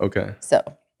 DUIs. Okay. So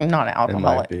I'm not an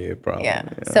alcoholic. It might be a problem. Yeah.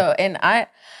 So, and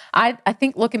I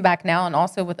think looking back now and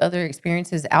also with other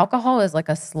experiences, alcohol is like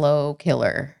a slow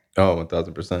killer. Oh,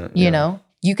 1,000%. You know,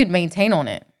 you could maintain on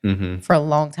it for a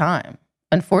long time.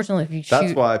 Unfortunately, if you shoot...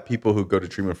 That's why people who go to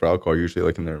treatment for alcohol are usually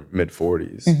like in their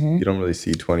mid-40s. You don't really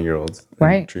see 20-year-olds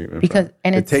in treatment.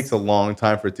 It takes a long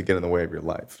time for it to get in the way of your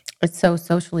life. It's so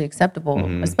socially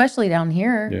acceptable, especially down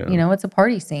here. You know, it's a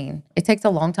party scene. It takes a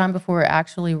long time before it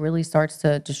actually really starts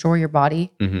to destroy your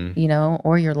body, you know,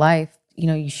 or your life. You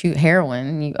know, you shoot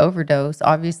heroin, you overdose.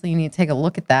 Obviously, you need to take a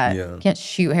look at that. You can't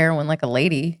shoot heroin like a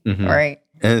lady, right?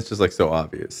 And it's just like so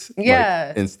obvious. Yeah.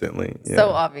 Like, instantly. Yeah. So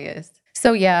obvious.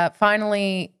 So yeah,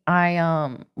 finally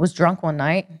I was drunk one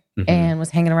night and was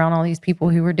hanging around all these people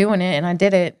who were doing it, and I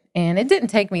did it. And it didn't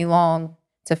take me long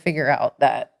to figure out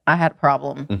that I had a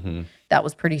problem that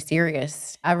was pretty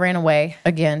serious. I ran away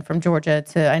again from Georgia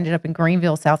I ended up in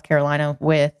Greenville, South Carolina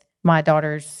with my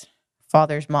daughter's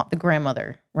father's mom, the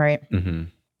grandmother, right? It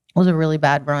was a really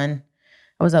bad run.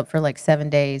 I was up for like 7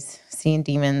 days seeing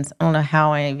demons. I don't know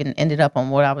how I even ended up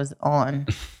on what I was on,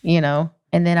 you know?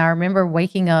 And then I remember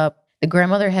waking up. The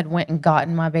grandmother had went and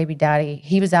gotten my baby daddy.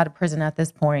 He was out of prison at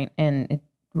this point, and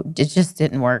it just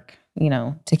didn't work, you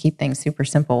know, to keep things super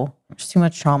simple. There's too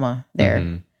much trauma there.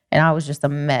 And I was just a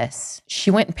mess. She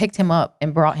went and picked him up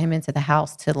and brought him into the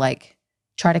house to like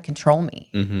try to control me.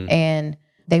 And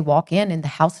they walk in and the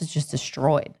house is just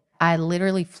destroyed. I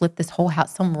literally flipped this whole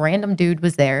house. Some random dude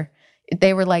was there.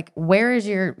 They were like, where is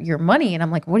your money? And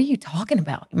I'm like, what are you talking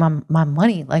about? My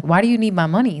money? Like, why do you need my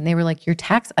money? And they were like, your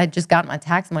tax, I just got my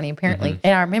tax money apparently.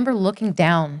 And I remember looking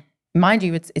down, mind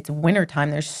you, it's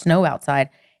wintertime, there's snow outside,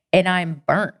 and I'm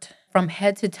burnt from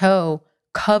head to toe,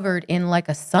 covered in like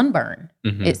a sunburn,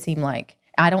 it seemed like.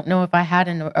 I don't know if I had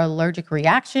an allergic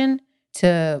reaction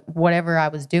to whatever I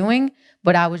was doing,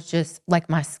 but I was just like,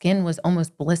 my skin was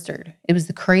almost blistered. It was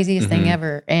the craziest thing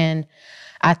ever. And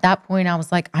at that point, I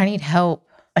was like, I need help.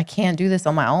 I can't do this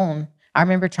on my own. I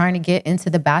remember trying to get into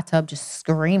the bathtub just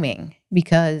screaming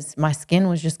because my skin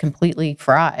was just completely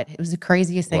fried. It was the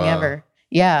craziest thing ever.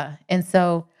 Yeah. And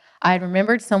so I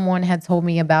remembered someone had told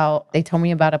me about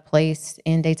a place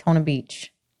in Daytona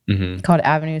Beach called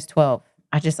Avenues 12.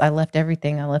 I left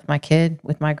everything. I left my kid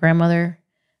with my grandmother.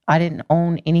 I didn't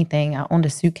own anything. I owned a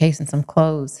suitcase and some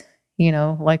clothes, you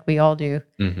know, like we all do.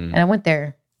 And I went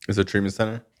there. It's a treatment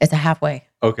center? It's a halfway.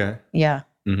 Okay. Yeah.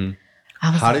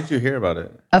 How did you hear about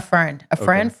it? A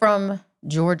friend from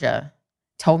Georgia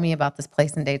told me about this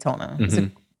place in Daytona. It's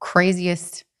the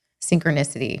craziest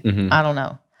synchronicity. I don't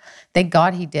know. Thank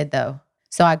God he did though.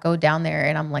 So I go down there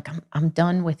and I'm like, I'm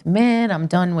done with men. I'm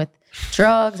done with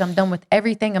drugs. I'm done with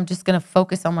everything. I'm just going to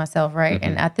focus on myself, right?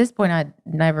 And at this point, I'd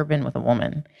never been with a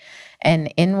woman.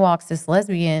 And in walks this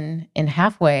lesbian in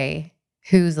halfway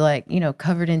who's like, you know,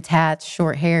 covered in tats,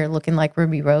 short hair, looking like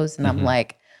Ruby Rose. And I'm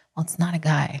like, well, it's not a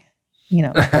guy, you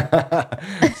know.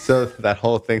 So that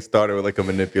whole thing started with like a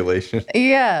manipulation.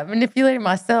 Yeah, manipulating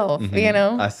myself, you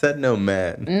know. I said no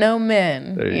men. No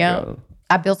men. There you go.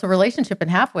 I built a relationship in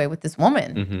halfway with this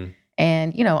woman.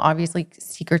 And, you know, obviously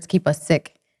secrets keep us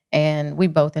sick. And we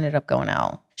both ended up going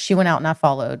out. She went out and I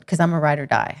followed because I'm a ride or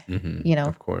die, you know.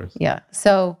 Of course. Yeah.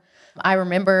 So I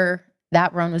remember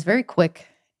that run was very quick.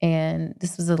 And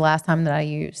this was the last time that I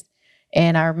used.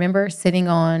 And I remember sitting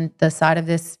on the side of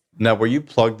this. Now, were you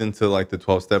plugged into like the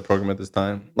 12-step program at this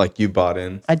time? Like you bought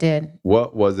in? I did.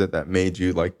 What was it that made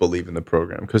you like believe in the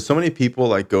program? Because so many people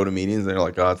like go to meetings and they're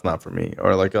like, oh, it's not for me.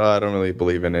 Or like, oh, I don't really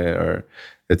believe in it. Or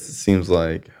it seems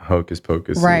like hocus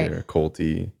pocus or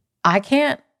culty. I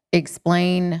can't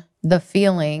explain the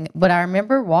feeling, but I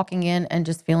remember walking in and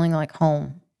just feeling like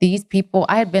home. These people,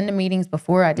 I had been to meetings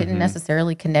before. I didn't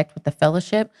necessarily connect with the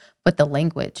fellowship, but the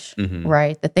language,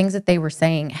 right? The things that they were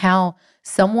saying, how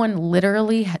someone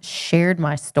literally had shared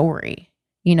my story,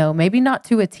 you know, maybe not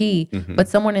to a T, but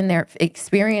someone in there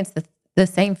experienced the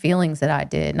same feelings that I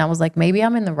did. And I was like, maybe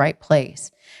I'm in the right place.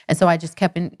 And so I just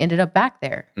ended up back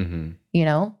there, you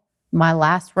know? My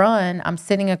last run, I'm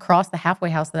sitting across the halfway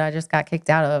house that I just got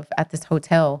kicked out of at this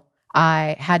hotel.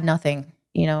 I had nothing.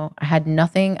 You know, I had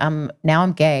nothing. Now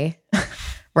I'm gay,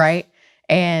 right?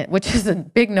 And which is a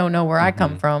big no-no where I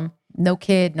come from. No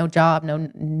kid, no job,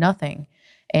 nothing.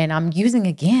 And I'm using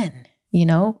again, you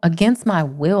know, against my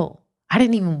will. I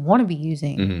didn't even want to be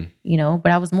using, you know,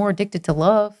 but I was more addicted to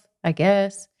love, I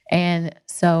guess. And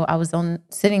so I was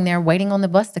sitting there waiting on the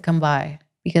bus to come by.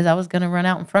 because I was going to run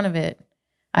out in front of it.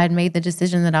 I had made the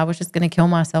decision that I was just going to kill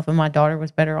myself and my daughter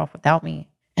was better off without me.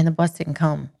 And the bus didn't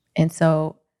come. And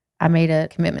so I made a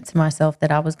commitment to myself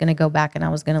that I was going to go back and I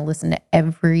was going to listen to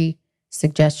every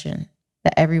suggestion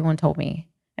that everyone told me.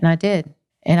 And I did.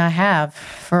 And I have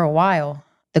for a while.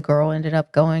 The girl ended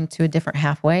up going to a different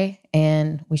halfway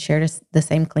and we shared the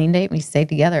same clean date. We stayed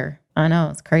together. I know,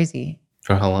 it's crazy.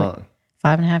 For how long?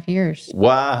 5.5 years.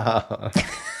 Wow.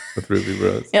 With Ruby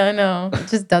Rose. Yeah, I know. It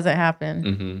just doesn't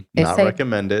happen. Not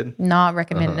recommended. Not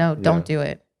recommended. No, don't do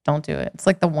it. Don't do it. It's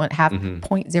like the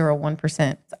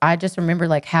 0.01%. I just remember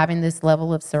like having this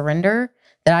level of surrender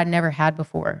that I'd never had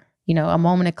before. You know, a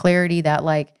moment of clarity that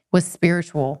like was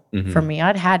spiritual for me.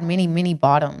 I'd had many, many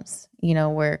bottoms, you know,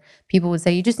 where people would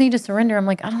say, you just need to surrender. I'm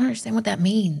like, I don't understand what that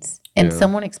means. And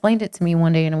someone explained it to me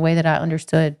one day in a way that I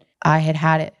understood. I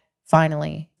had it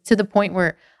finally to the point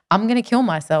where I'm going to kill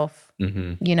myself.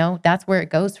 You know, that's where it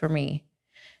goes for me.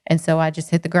 And so I just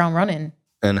hit the ground running.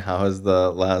 And how has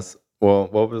the last, well,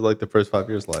 what was like the first 5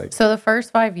 years like? So the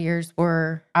first 5 years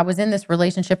were, I was in this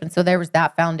relationship. And so there was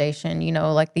that foundation, you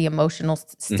know, like the emotional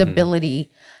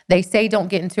stability. They say don't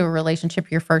get into a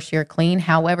relationship your first year clean.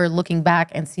 However, looking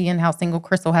back and seeing how single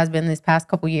Crystal has been these past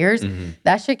couple years,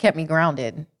 that shit kept me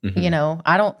grounded. You know,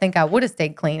 I don't think I would have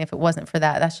stayed clean if it wasn't for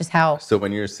that. That's just how. So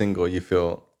when you're single, you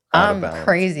feel out of balance. I'm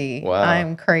crazy. Wow.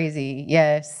 I'm crazy.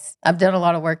 Yes. I've done a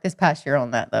lot of work this past year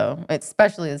on that though,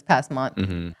 especially this past month.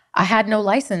 I had no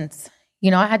license.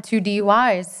 You know, I had 2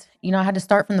 DUIs. You know, I had to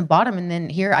start from the bottom and then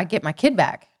here I get my kid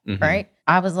back, right?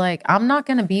 I was like, I'm not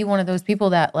going to be one of those people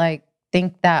that like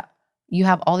think that you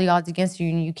have all the odds against you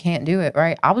and you can't do it,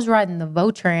 right? I was riding the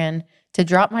Votran to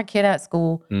drop my kid at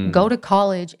school, go to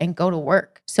college and go to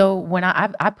work. So when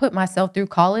I put myself through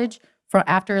college from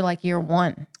after like year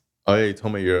 1. Oh yeah, you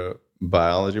told me you're a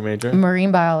biology major?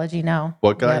 Marine biology now.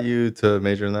 What got you to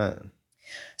major in that?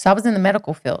 So I was in the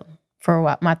medical field for a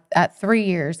while. At 3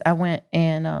 years, I went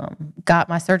and got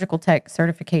my surgical tech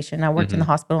certification. I worked in the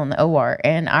hospital in the OR.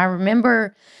 And I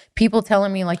remember people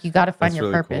telling me, like, you got to find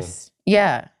your purpose. Cool.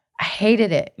 Yeah. I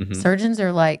hated it. Surgeons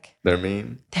are like... They're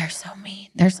mean. They're so mean.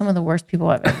 They're some of the worst people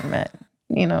I've ever met.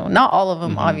 You know, not all of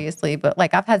them, obviously. But,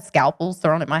 like, I've had scalpels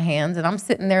thrown at my hands. And I'm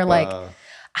sitting there like...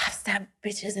 I've stabbed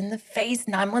bitches in the face,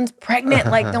 9 months pregnant.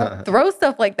 Like, don't throw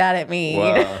stuff like that at me.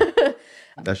 Wow.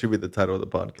 That should be the title of the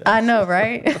podcast. I know,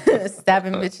 right?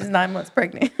 Stabbing bitches 9 months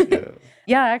pregnant.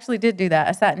 Yeah, I actually did do that.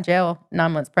 I sat in jail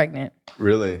 9 months pregnant.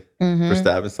 Really? For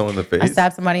stabbing someone in the face? I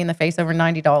stabbed somebody in the face over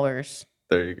 $90.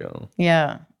 There you go.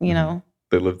 Yeah, you know.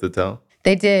 They lived to tell?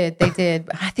 They did.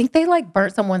 I think they like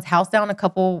burnt someone's house down a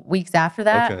couple weeks after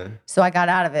that. Okay. So I got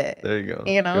out of it. There you go.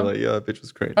 You know? You're like, yeah, that bitch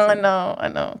was crazy. I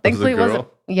know. Thankfully, it wasn't.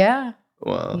 Yeah.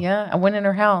 Wow. Yeah. I went in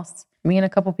her house. Me and a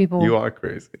couple people. You are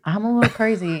crazy. I'm a little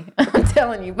crazy. I'm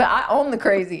telling you. But I own the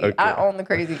crazy. Okay. I own the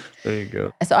crazy. There you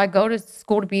go. So I go to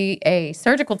school to be a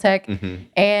surgical tech.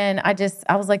 And I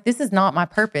was like, this is not my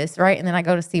purpose, right? And then I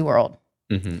go to SeaWorld.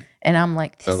 And I'm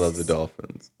like, I love the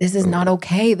dolphins. This is not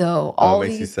okay though. It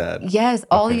makes you sad. Yes.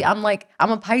 I'm like,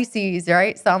 I'm a Pisces,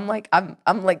 right? So I'm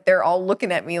like, they're all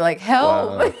looking at me like,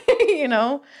 help, wow. You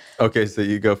know? Okay. So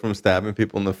you go from stabbing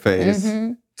people in the face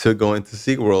to going to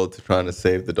SeaWorld to trying to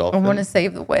save the dolphins. I want to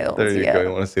save the whales. There you go.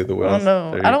 You want to save the whales?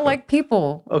 Oh, no. I don't like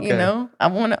people, you know?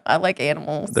 I like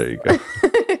animals. There you go.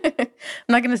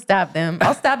 I'm not going to stab them.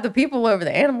 I'll stab the people over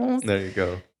the animals. There you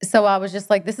go. So I was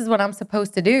just like, this is what I'm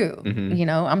supposed to do. You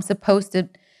know, I'm supposed to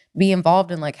be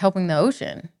involved in like helping the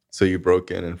ocean. So you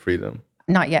broke in and freed them?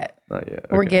 Not yet. Not yet.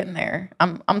 Okay. We're getting there.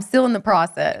 I'm still in the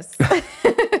process.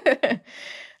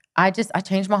 I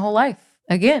changed my whole life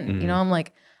again. You know, I'm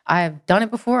like, I've done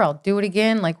it before. I'll do it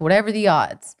again. Like whatever the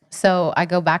odds. So I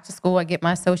go back to school. I get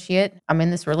my associate. I'm in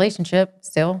this relationship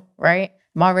still, right?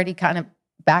 I'm already kind of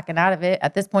backing out of it.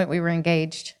 At this point, we were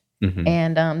engaged.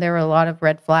 And there were a lot of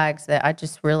red flags that I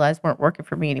just realized weren't working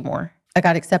for me anymore. I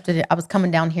got accepted. I was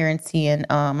coming down here and seeing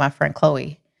my friend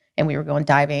Chloe, and we were going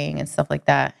diving and stuff like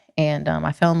that. And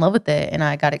I fell in love with it, and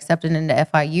I got accepted into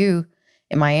FIU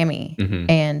in Miami.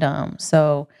 And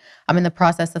so I'm in the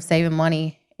process of saving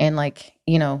money and like,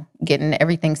 you know, getting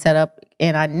everything set up.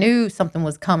 And I knew something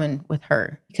was coming with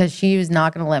her because she was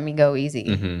not going to let me go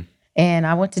easy. And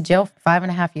I went to jail for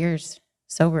 5.5 years.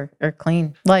 Sober or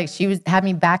clean. Like had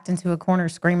me backed into a corner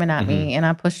screaming at me and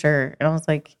I pushed her and I was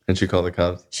like. And she called the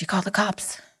cops? She called the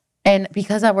cops. And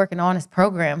because I work an honest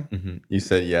program. You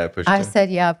said, yeah, I pushed her. I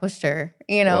said, yeah, I pushed her,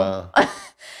 you know. Wow.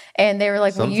 And they were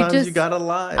like, well, sometimes you gotta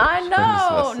lie. I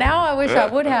know. Now I wish I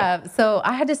would have. So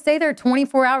I had to stay there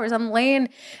 24 hours. I'm laying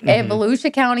at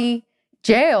Volusia County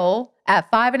jail at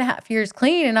 5.5 years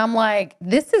clean. And I'm like,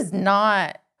 this is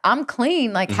not I'm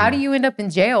clean. Like, how do you end up in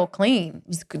jail clean?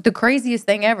 It's the craziest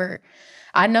thing ever.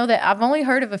 I know that I've only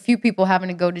heard of a few people having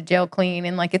to go to jail clean,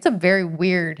 and like, it's a very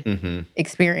weird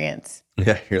experience.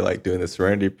 Yeah, you're like doing the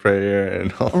serenity prayer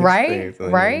and all these things.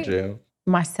 And then you're in jail.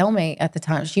 My cellmate at the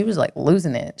time, she was like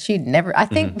losing it. She'd never, I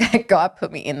think that God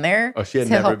put me in there. Oh, she had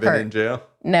never been in jail?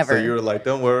 Never. So you were like,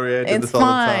 don't worry, I did It's this all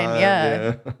fine. the time.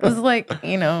 Yeah. It was like,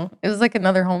 it was like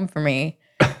another home for me.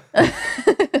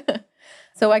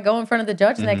 So I go in front of the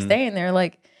judge the next day and they're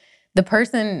like, the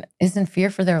person is in fear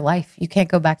for their life. You can't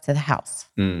go back to the house.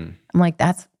 I'm like,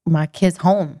 that's my kid's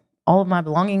home. All of my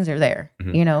belongings are there,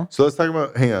 So let's talk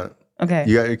about, hang on. Okay.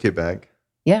 You got your kid back?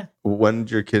 Yeah. When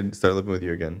did your kid start living with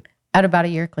you again? At about a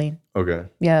year clean. Okay.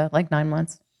 Yeah, like 9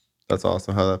 months. That's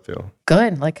awesome. How'd that feel?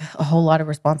 Good. Like a whole lot of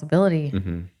responsibility.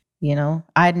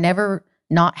 I had never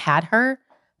not had her,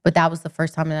 but that was the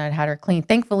first time that I'd had her clean.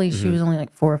 Thankfully, she was only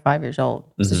like 4 or 5 years old.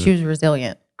 So she was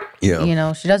resilient.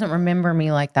 Yeah. She doesn't remember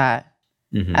me like that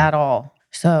at all.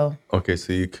 So. Okay,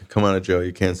 so you come out of jail.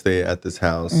 You can't stay at this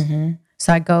house.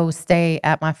 So I go stay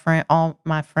at all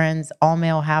my friends, all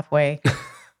male halfway.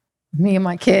 Me and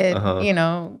my kid,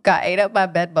 got ate up by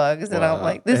bed bugs. And I'm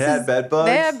like, They had bed bugs?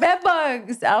 They had bed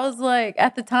bugs. I was like,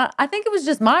 at the time, I think it was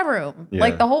just my room. Yeah.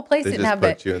 Like the whole place They didn't just have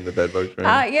bed. put you in the bed bug room?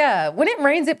 Yeah. When it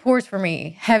rains, it pours for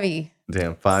me. Heavy.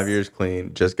 Damn, 5 years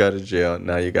clean, just got to jail.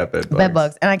 Now you got bed bugs. Bed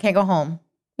bugs. And I can't go home.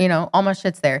 All my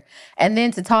shit's there. And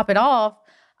then to top it off,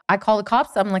 I call the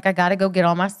cops. I'm like, I got to go get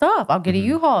all my stuff. I'll get a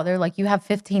U-Haul. They're like, you have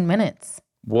 15 minutes.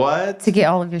 What? To get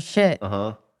all of your shit.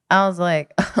 I was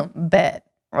like, bet.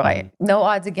 Right. No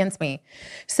odds against me.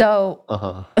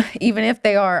 So even if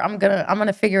they are, I'm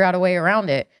gonna figure out a way around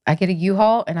it. I get a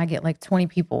U-Haul and I get like 20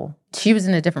 people. She was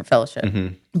in a different fellowship.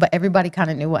 But everybody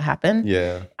kind of knew what happened.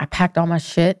 Yeah. I packed all my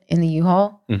shit in the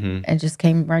U-Haul and just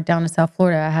came right down to South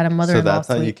Florida. I had a mother-in-law So that's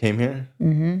suite. how you came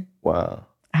here? Wow.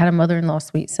 I had a mother-in-law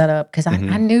suite set up because I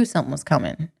knew something was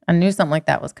coming. I knew something like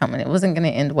that was coming. It wasn't going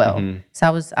to end well. So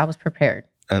I was prepared.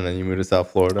 And then you moved to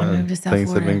South Florida. I moved to South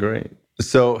Things Florida. have been great.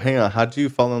 So hang on, how did you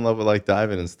fall in love with like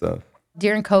diving and stuff?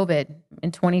 During COVID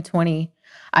in 2020,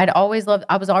 I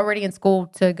was already in school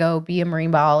to go be a marine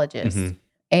biologist.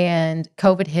 And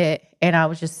COVID hit and I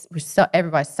was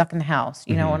everybody's stuck in the house,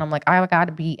 and I'm like, I got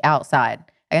to be outside.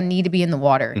 I need to be in the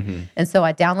water. And so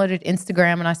I downloaded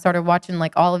Instagram and I started watching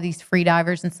like all of these free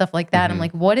divers and stuff like that. I'm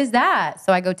like, what is that?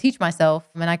 So I go teach myself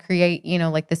and I create,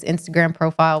 like this Instagram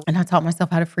profile and I taught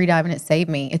myself how to free dive and it saved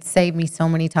me. It saved me so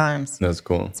many times. That's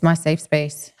cool. It's my safe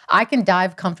space. I can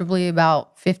dive comfortably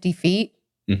about 50 feet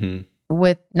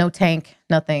with no tank,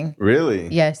 nothing. Really?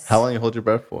 Yes. How long you hold your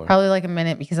breath for? Probably like a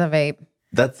minute because I vape.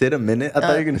 That's it, a minute? I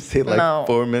thought you were going to say like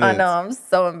 4 minutes. I know. I'm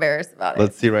so embarrassed about it.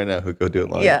 Let's see right now who could do it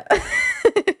live. Yeah.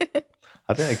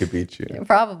 I think I could beat you.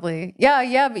 Probably.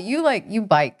 Yeah, but you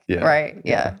bike, right?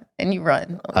 Yeah. And you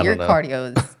run. Your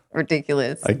cardio is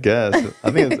ridiculous. I guess.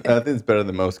 I think it's better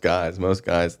than most guys. Most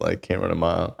guys like can't run a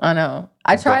mile. I know.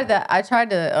 I tried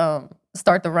to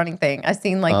start the running thing. I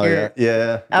seen like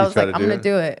Yeah. I was like, I'm gonna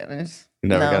do it. And you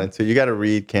never got into it. You gotta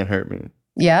read Can't Hurt Me.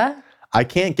 Yeah. I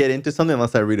can't get into something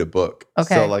unless I read a book.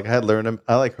 Okay. So like I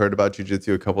heard about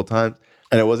jujitsu a couple times.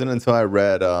 And it wasn't until I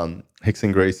read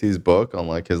Hickson Gracie's book on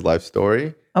like his life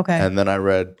story. Okay. And then I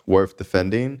read Worth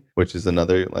Defending, which is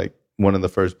another like one of the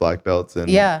first black belts in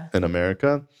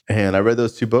America. And I read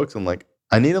those two books. I'm like,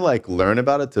 I need to like learn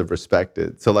about it to respect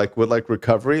it. So like with like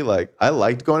recovery, like I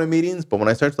liked going to meetings, but when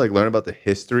I started to like learn about the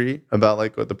history about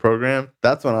like what the program,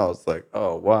 that's when I was like,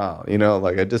 oh wow,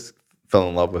 like I just fell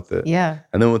in love with it. Yeah.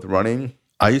 And then with running,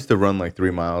 I used to run like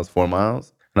 3 miles, 4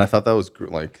 miles, and I thought that was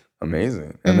like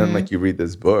amazing. And then like you read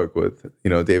this book with,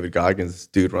 David Goggins, this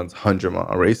dude runs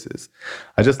 100-mile races.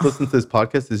 I just listened to this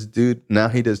podcast. This dude, now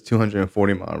he does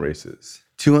 240-mile races.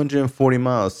 240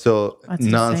 miles, so that's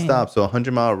nonstop. Insane. So a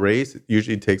 100-mile race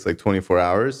usually takes like 24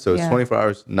 hours. So it's 24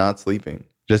 hours not sleeping,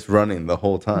 just running the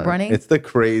whole time. Running? It's the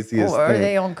craziest Or are thing.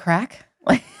 they on crack?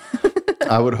 Like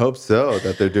I would hope so,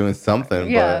 that they're doing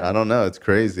something, but I don't know. It's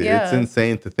crazy. Yeah. It's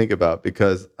insane to think about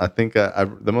because I think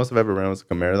the most I've ever ran was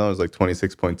like a marathon. It was like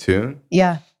 26.2.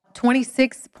 Yeah.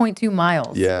 26.2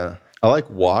 miles. Yeah. I like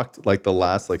walked like the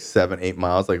last like 7-8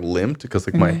 miles, like limped because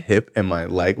like my hip and my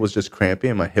leg was just cramping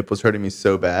and my hip was hurting me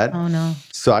so bad. Oh no.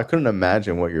 So I couldn't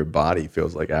imagine what your body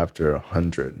feels like after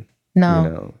 100.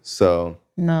 No. So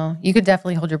no, you could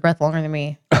definitely hold your breath longer than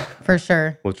me, for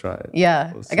sure. We'll try it.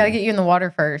 Yeah, We'll I gotta get you in the water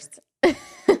first.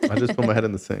 I just put my head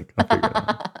in the sink. I'll figure it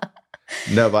out.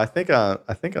 No, but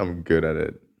I think I'm good at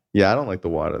it. Yeah, I don't like the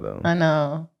water though. I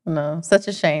know, such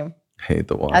a shame. I hate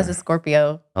the water. As a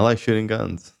Scorpio. I like shooting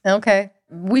guns. Okay,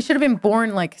 we should have been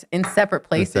born like in separate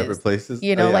places. In separate places?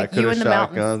 You know, yeah, like you in the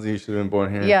mountains. Guns and you should have been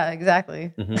born here. Yeah,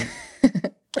 exactly.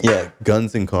 Yeah,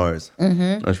 guns and cars.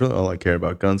 That's really all I care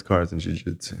about. Guns, cars, and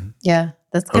jiu-jitsu. Yeah,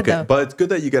 that's good though. But it's good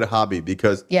that you get a hobby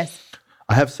because yes.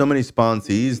 I have so many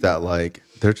sponsees that like,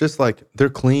 they're just like, they're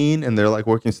clean and they're like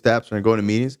working steps and they're going to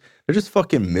meetings. They're just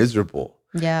fucking miserable.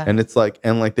 Yeah. And it's like,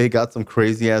 and like they got some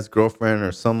crazy ass girlfriend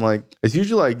or some like, it's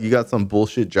usually like you got some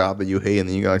bullshit job that you hate and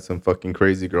then you got like some fucking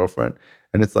crazy girlfriend.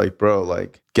 And it's like, bro,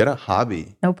 like get a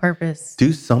hobby. No purpose.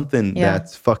 Do something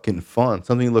that's fucking fun,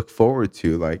 something you look forward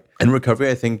to. Like in recovery,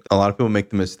 I think a lot of people make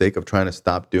the mistake of trying to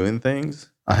stop doing things.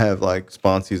 I have like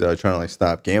sponsees that are trying to like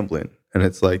stop gambling. And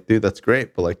it's like, dude, that's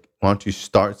great. But like, why don't you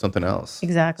start something else?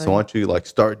 Exactly. So why don't you like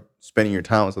start spending your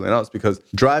time on something else? Because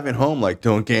driving home, like,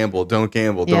 don't gamble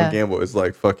is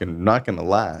like fucking not going to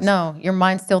last. No, your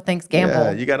mind still thinks gamble.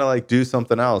 Yeah, you got to like do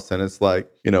something else. And it's like,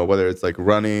 you know, whether it's like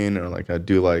running or like I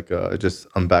do like just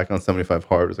I'm back on 75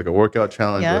 hard. It's like a workout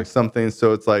challenge or like something.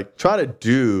 So it's like try to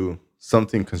do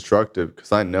something constructive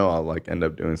because I know I'll like end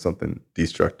up doing something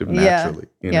destructive naturally.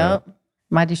 You know?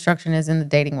 My destruction is in the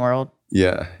dating world.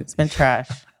 Yeah. It's been trash.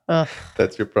 Ugh.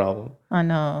 That's your problem. I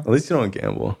know. At least you don't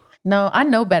gamble. No, I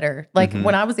know better. Like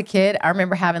when I was a kid, I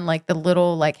remember having like the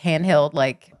little like handheld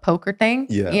like poker thing.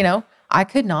 Yeah. You know, I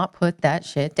could not put that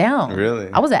shit down. Really?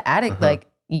 I was an addict like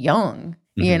young,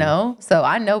 you know? So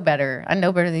I know better. I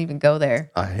know better than even go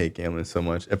there. I hate gambling so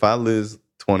much. If I lose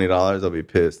 $20, I'll be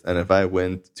pissed. And if I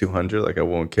win 200, like I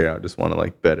won't care. I just want to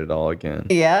like bet it all again.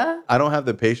 Yeah. I don't have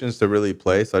the patience to really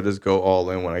play, so I just go all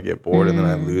in when I get bored and then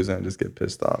I lose and I just get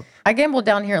pissed off. I gambled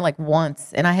down here like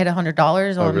once and I hit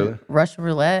 $100 on really? Russian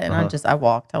roulette and I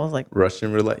walked. I was like,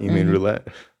 Russian roulette? You mean roulette?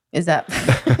 Is that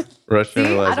Russian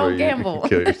See, roulette? I don't gamble. You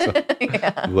kill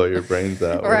yourself, blow your brains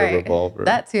out with a revolver.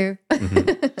 That too.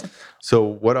 So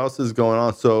what else is going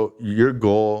on? So your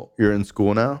goal, you're in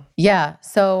school now? Yeah.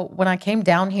 So when I came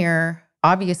down here,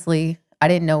 obviously I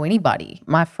didn't know anybody.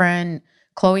 My friend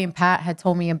Chloe and Pat had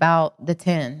told me about the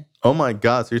 10. Oh my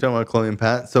God. So you're talking about Chloe and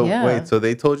Pat? So wait, so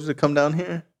they told you to come down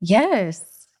here?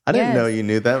 Yes. I didn't know you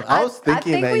knew them. I was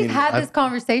thinking I think we've had this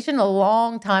conversation a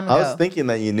long time ago. I was thinking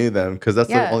that you knew them because that's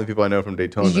the only people I know from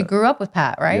Daytona. You grew up with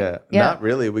Pat, right? Yeah. Not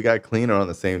really. We got clean around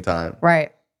the same time.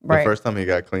 Right. The first time he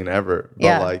got clean ever.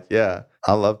 But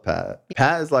I love Pat.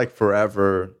 Pat is like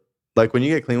forever. Like when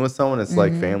you get clean with someone, it's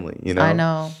like family, you know? I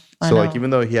know. So like even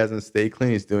though he hasn't stayed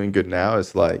clean, he's doing good now.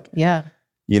 It's like,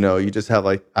 you know, you just have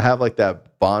like, I have like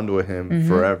that bond with him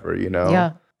forever, you know?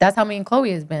 Yeah. That's how me and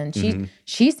Chloe has been.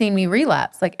 She's seen me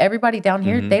relapse. Like everybody down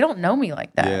here, they don't know me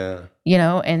like that. Yeah. You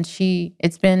know, and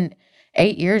it's been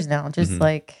 8 years now, just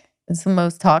like it's the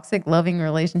most toxic, loving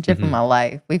relationship in my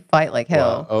life. We fight like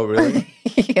hell. Wow. Oh, really?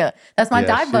 Yeah. That's my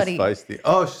dive buddy. Feisty.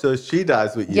 Oh, so she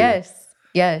dies with you.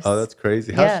 Yes. Oh, that's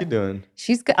crazy. How's she doing?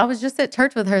 She's good. I was just at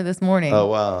church with her this morning. Oh,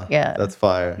 wow. Yeah. That's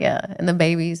fire. Yeah. And the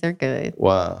babies are good.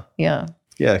 Wow. Yeah.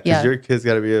 Yeah. Because your kids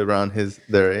got to be around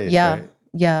their age. Yeah. Right?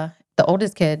 Yeah. The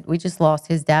oldest kid, we just lost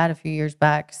his dad a few years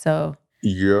back. So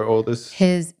your oldest?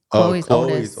 Chloe's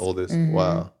oldest.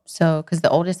 Wow. So, because the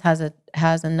oldest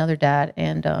has another dad,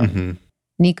 and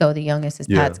Nico, the youngest, is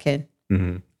Pat's kid.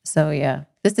 So yeah,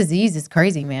 this disease is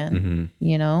crazy, man.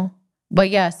 You know,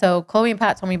 but yeah. So Chloe and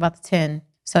Pat told me about the 10,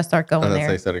 so I started going there.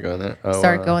 I started going there.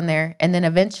 Going there, and then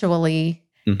eventually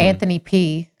Anthony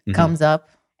P comes up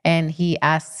and he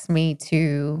asks me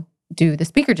to do the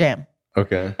speaker jam.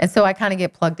 Okay. And so I kind of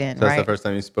get plugged in, so that's the first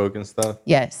time you spoke and stuff?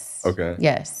 Yes. Okay.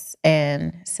 Yes.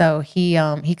 And so he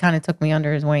kind of took me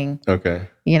under his wing. Okay.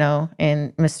 You know,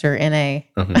 and Mr. N.A.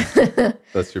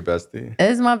 That's your bestie? It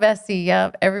is my bestie,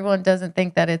 yep. Everyone doesn't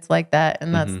think that it's like that,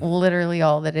 and that's literally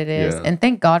all that it is. Yeah. And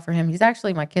thank God for him. He's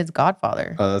actually my kid's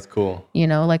godfather. Oh, that's cool. You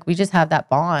know, like we just have that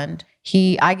bond.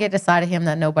 I get a side of him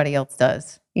that nobody else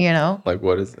does, you know? Like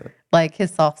what is it? Like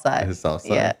his soft side. His soft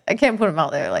side? Yeah. I can't put him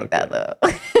out there like that, though.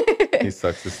 He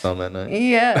sucks his thumb at night?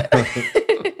 Yeah.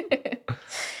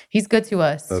 He's good to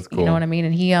us. That's cool. You know what I mean?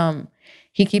 And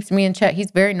he keeps me in check. He's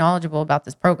very knowledgeable about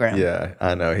this program. Yeah,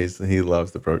 I know. He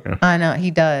loves the program. I know. He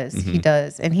does. He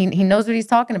does. And he knows what he's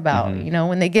talking about. You know,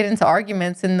 when they get into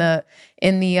arguments in the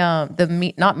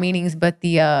not meetings, but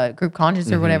the group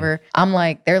conscience or whatever,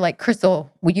 they're like, Crystal,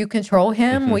 will you control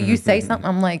him? Will you say something?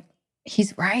 I'm like,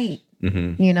 he's right.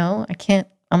 You know,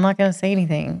 I'm not going to say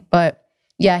anything. But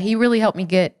yeah, he really helped me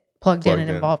get plugged in and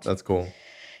involved. That's cool.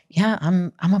 Yeah,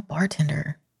 I'm a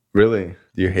bartender. Really?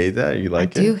 Do you hate that? Or you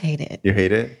like it? I do hate it. You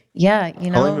hate it? Yeah,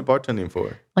 you know. How long have you been bartending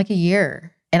for? Like a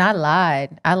year. And I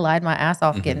lied. I lied my ass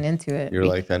off getting into it. You're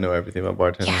like, I know everything about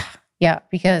bartending. Yeah,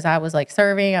 because I was like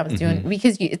serving. I was doing,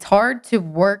 because it's hard to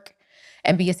work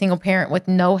and be a single parent with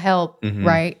no help,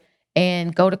 right?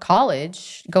 and go to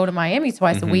college, go to Miami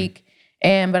twice a week.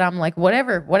 But I'm like,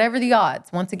 whatever the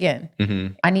odds, once again,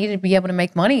 I needed to be able to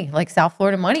make money, like South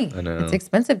Florida money. I know. It's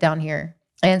expensive down here.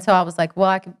 And so I was like,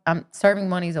 well, I'm serving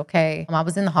money is okay. I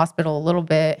was in the hospital a little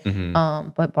bit,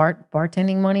 but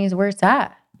bartending money is where it's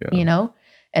at, you know?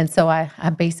 And so I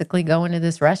basically go into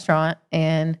this restaurant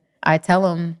and I tell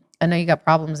them, I know you got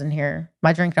problems in here.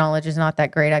 My drink knowledge is not that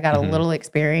great. I got a little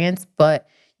experience, but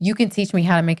you can teach me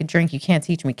how to make a drink. You can't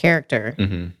teach me character.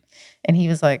 And he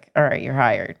was like, all right, you're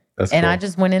hired. That's and cool. I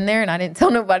just went in there and I didn't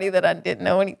tell nobody that I didn't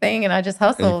know anything. And I just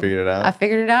hustled. And you figured it out? I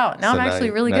figured it out. Now So I'm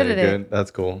actually really now good at you're it. That's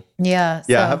cool. Yeah.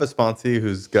 Yeah, so- I have a sponsee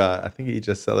who's got, I think he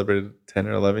just celebrated 10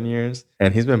 or 11 years.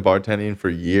 And he's been bartending for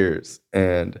years.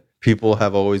 And people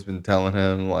have always been telling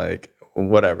him, like,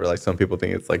 whatever. Like, some people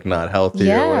think it's, like, not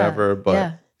healthy or whatever.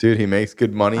 But, dude, he makes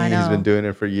good money. He's been doing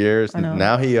it for years. And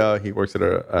now he works at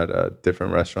a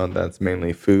different restaurant that's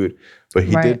mainly food. But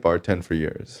he did bartend for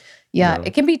years. Yeah, you know?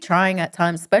 it can be trying at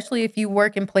times, especially if you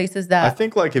work in places that... I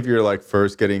think, like, if you're, like,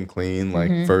 first getting clean,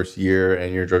 like, first year,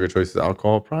 and your drug of choice is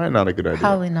alcohol, probably not a good idea.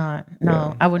 Probably not.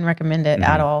 No, I wouldn't recommend it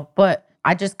at all. But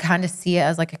I just kind of see it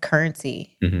as like a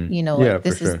currency. You know, like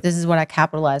this is what I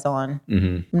capitalize on.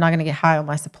 I'm not going to get high on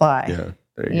my supply. Yeah,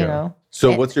 there you go. Know?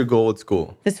 So what's your goal at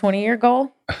school? The 20-year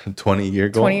goal? 20-year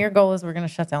goal? 20-year goal is we're going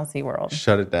to shut down SeaWorld.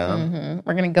 Shut it down?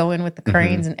 We're going to go in with the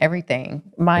cranes and everything.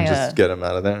 And just get them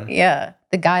out of there? Yeah.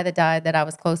 The guy that died that I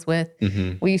was close with,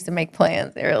 we used to make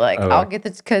plans. They were like, I'll get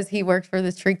this, because he worked for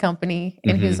this tree company.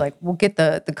 And he was like, we'll get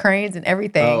the cranes and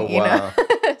everything, you know?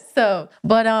 So,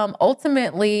 but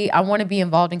ultimately, I want to be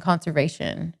involved in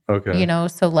conservation. Okay. You know,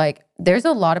 so like there's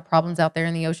a lot of problems out there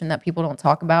in the ocean that people don't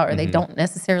talk about or they don't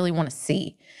necessarily want to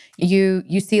see.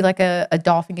 You see like a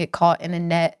dolphin get caught in a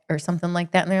net or something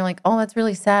like that, and they're like, oh, that's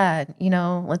really sad. You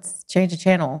know, let's change the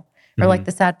channel. Or like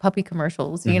the sad puppy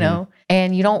commercials, you know?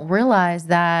 And you don't realize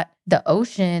that the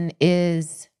ocean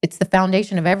it's the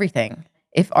foundation of everything.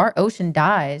 If our ocean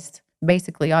dies,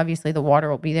 basically, obviously the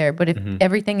water will be there. But if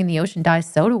everything in the ocean dies,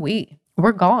 so do we.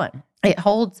 We're gone. It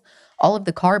holds all of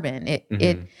the carbon.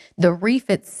 The reef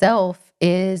itself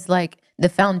is like the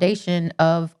foundation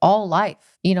of all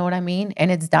life. You know what I mean?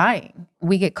 And it's dying.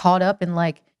 We get caught up in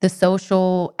like the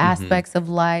social aspects of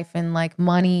life and like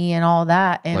money and all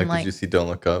that. And like did you see Don't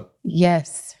Look Up?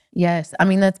 Yes. I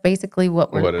mean, that's basically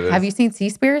what it is. Have you seen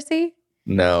Seaspiracy?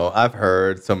 No, I've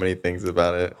heard so many things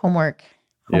about it. Homework.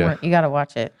 Yeah. You got to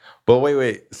watch it. But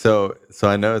wait. So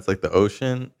I know it's like the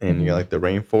ocean and you got like the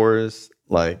rainforest,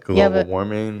 like global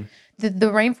warming.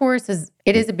 The rainforest is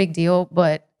a big deal,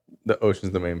 but the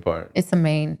ocean's the main part. It's the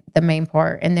main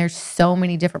part. And there's so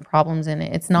many different problems in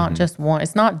it. It's not just one.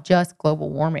 It's not just global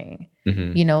warming.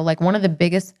 You know, like one of the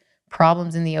biggest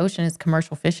problems in the ocean is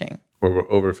commercial fishing. Or we're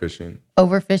overfishing.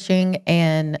 Overfishing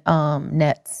and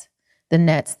nets.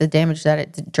 The damage that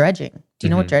it's dredging. Do you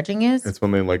know what dredging is? It's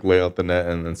when they like lay out the net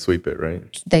and then sweep it, right?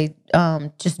 They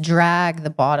just drag the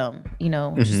bottom, you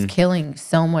know, just killing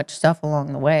so much stuff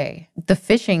along the way. The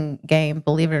fishing game,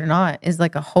 believe it or not, is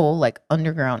like a whole like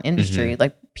underground industry.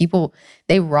 Like people,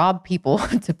 they rob people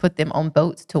to put them on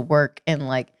boats to work, and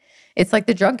like it's like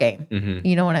the drug game.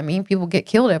 You know what I mean? People get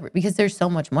killed because there's so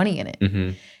much money in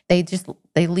it.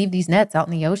 They leave these nets out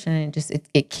in the ocean, and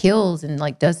it kills and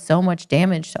like does so much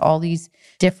damage to all these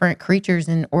different creatures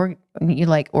and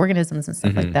organisms and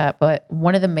stuff like that. But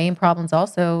one of the main problems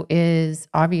also is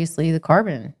obviously the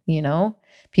carbon. You know,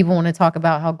 people want to talk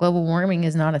about how global warming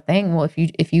is not a thing. Well,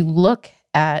 if you look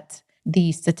at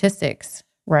the statistics,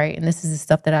 right, and this is the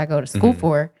stuff that I go to school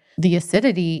for, the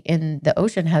acidity in the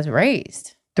ocean has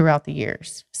raised throughout the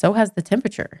years. So has the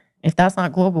temperature. If that's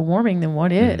not global warming, then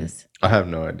what is? I have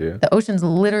no idea. The ocean's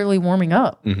literally warming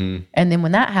up. And then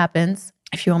when that happens,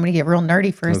 if you want me to get real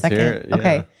nerdy for a second. Hear it, yeah.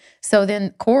 Okay. So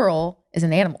then coral is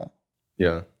an animal.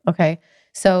 Yeah. Okay.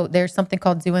 So there's something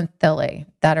called zooxanthellae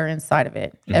that are inside of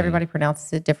it. Everybody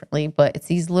pronounces it differently, but it's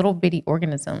these little bitty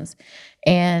organisms,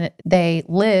 and they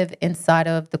live inside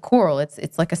of the coral.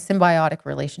 It's like a symbiotic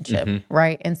relationship,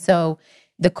 right? And so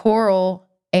the coral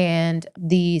and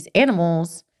these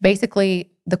animals,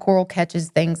 basically the coral catches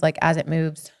things like as it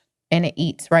moves and it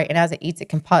eats, right? And as it eats, it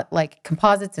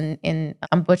composites and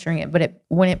I'm butchering it, but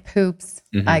when it poops,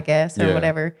 I guess, or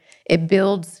whatever, it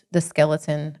builds the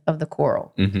skeleton of the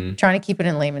coral. Trying to keep it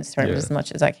in layman's terms as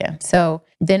much as I can. So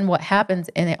then what happens,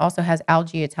 and it also has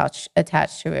algae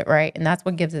attached to it, right? And that's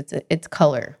what gives it its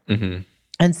color.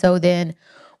 And so then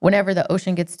whenever the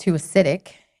ocean gets too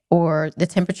acidic, or the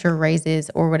temperature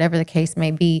raises, or whatever the case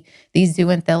may be, these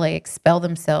zooxanthellae expel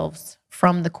themselves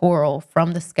from the coral,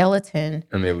 from the skeleton.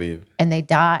 And they leave. And they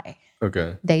die.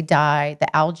 Okay. They die,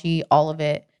 the algae, all of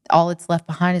it. all it's left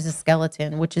behind is a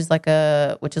skeleton, which is like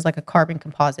a carbon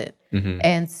composite.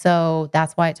 And so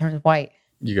that's why it turns white.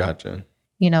 You gotcha.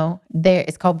 You know,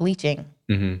 it's called bleaching.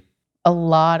 A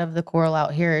lot of the coral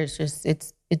out here is just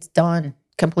it's done,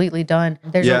 completely done.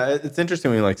 It's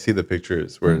interesting when you like see the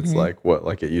pictures where it's like what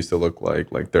like it used to look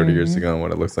like 30 years ago and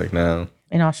what it looks like now.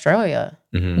 In Australia,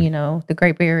 you know, the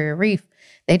Great Barrier Reef,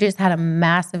 they just had a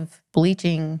massive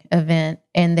bleaching event,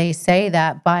 and they say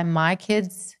that by my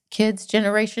kids'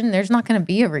 generation, there's not going to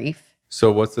be a reef.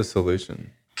 So what's the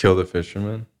solution? Kill the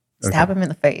fishermen? Stab him in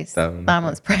the face. 9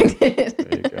 months pregnant. There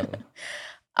you go.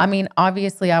 I mean,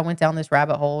 obviously, I went down this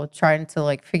rabbit hole trying to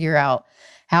like figure out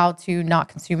how to not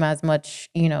consume as much,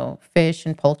 you know, fish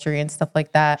and poultry and stuff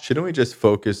like that. Shouldn't we just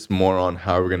focus more on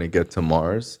how we're going to get to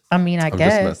Mars? I mean, I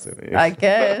guess.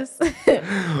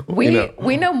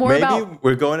 we know more about. Maybe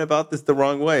we're going about this the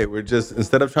wrong way. We're just,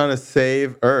 instead of trying to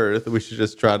save Earth, we should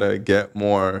just try to get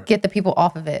the people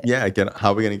off of it. Yeah,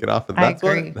 how are we going to get off of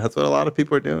it? That's what a lot of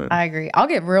people are doing. I agree. I'll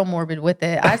get real morbid with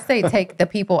it. I say take the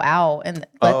people out and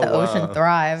let the ocean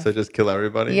thrive. So just kill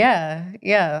everybody?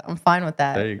 Yeah. I'm fine with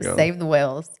that. There you go. Save the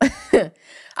whales.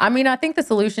 I mean, I think the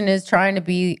solution is trying to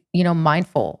be, you know,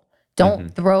 mindful. Don't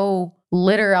throw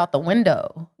litter out the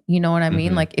window. You know what I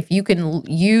mean? Like if you can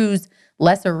use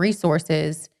lesser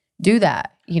resources, do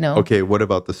that, you know? Okay, what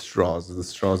about the straws? Is the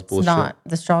straws bullshit? It's not.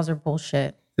 The straws are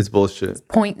bullshit. It's bullshit. It's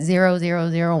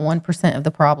 0.0001% of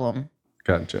the problem.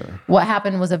 Gotcha. What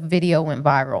happened was a video went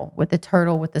viral with the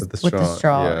turtle with the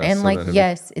straw. Yeah, and so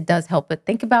yes, it does help. But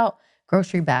think about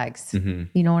grocery bags. You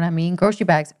know what I mean? Grocery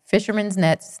bags, fishermen's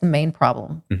nets is the main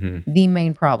problem. The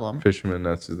main problem. Fishermen's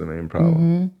nets is the main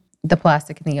problem. The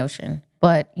plastic in the ocean.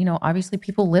 But, you know, obviously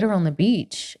people litter on the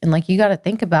beach. And like you got to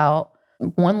think about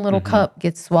one little cup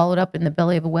gets swallowed up in the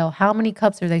belly of a whale. How many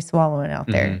cups are they swallowing out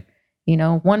there? You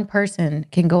know, one person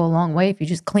can go a long way if you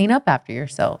just clean up after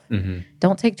yourself.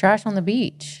 Don't take trash on the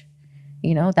beach.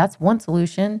 You know, that's one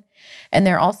solution. And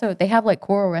they have like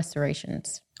coral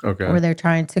restorations. Okay. Where they're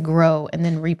trying to grow and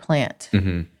then replant.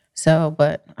 So,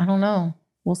 but I don't know.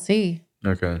 We'll see.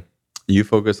 Okay. You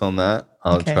focus on that.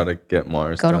 I'll try to get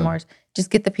Mars. Go to Mars. Just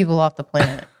get the people off the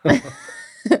planet.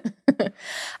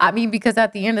 I mean, because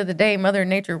at the end of the day, Mother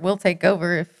Nature will take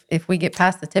over if we get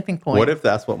past the tipping point. What if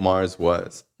that's what Mars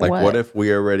was? Like, what if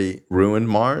we already ruined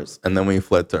Mars and then we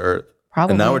fled to Earth?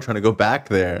 Probably. And now we're trying to go back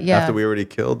there after we already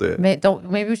killed it.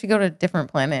 Maybe we should go to a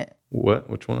different planet. What?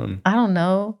 Which one? I don't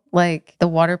know. Like the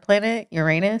water planet,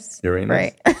 Uranus.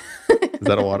 Uranus? Right. Is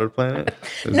that a water planet?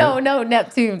 No,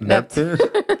 Neptune. Neptune's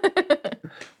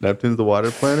the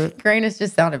water planet? Uranus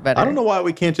just sounded better. I don't know why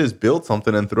we can't just build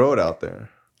something and throw it out there.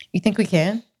 You think we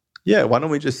can? Yeah, why don't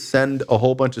we just send a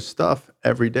whole bunch of stuff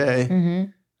every day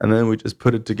and then we just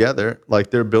put it together?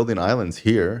 Like they're building islands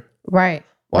here. Right.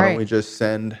 Why don't we just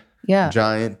send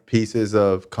giant pieces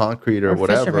of concrete or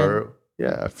whatever? Fishermen.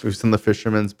 Yeah, send the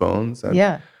fishermen's bones. And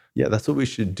yeah, that's what we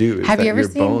should do. Is that your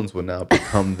bones will now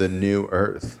become the new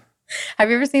Earth. Have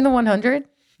you ever seen the 100?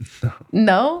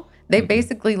 No? They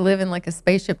basically live in like a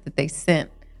spaceship that they sent.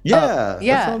 Yeah,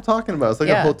 that's what I'm talking about. It's like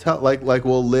a hotel, like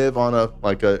we'll live on a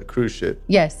cruise ship.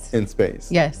 Yes. In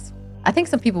space. Yes. I think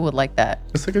some people would like that.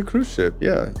 It's like a cruise ship,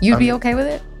 yeah. You'd be okay with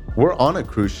it? We're on a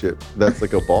cruise ship that's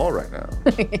like a ball right now.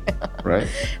 Right?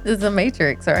 This is the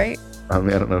Matrix, right? I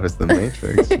mean, I don't know if it's the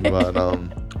Matrix, but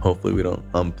hopefully we don't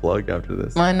unplug after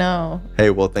this. I know. Hey,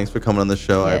 well, thanks for coming on the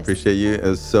show. Yes. I appreciate you. It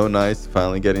was so nice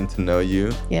finally getting to know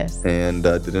you. Yes. And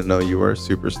didn't know you were a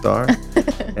superstar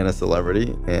and a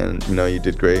celebrity. And, you know, you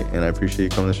did great. And I appreciate you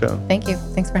coming on the show. Thank you.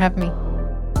 Thanks for having me.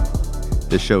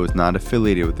 This show is not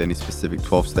affiliated with any specific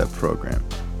 12-step program.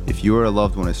 If you or a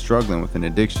loved one is struggling with an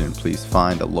addiction, please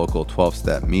find a local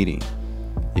 12-step meeting.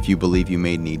 If you believe you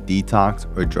may need detox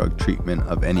or drug treatment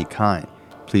of any kind,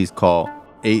 please call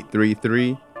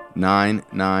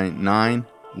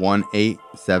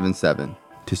 833-999-1877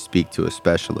 to speak to a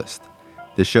specialist.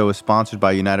 This show is sponsored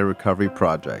by United Recovery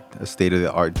Project, a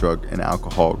state-of-the-art drug and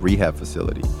alcohol rehab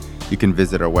facility. You can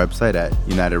visit our website at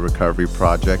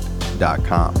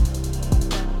unitedrecoveryproject.com.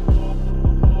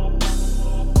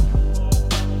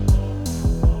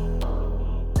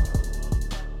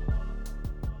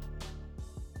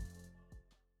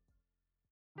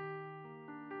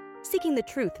 Seeking the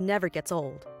truth never gets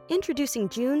old. Introducing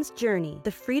June's Journey,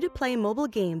 the free-to-play mobile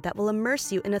game that will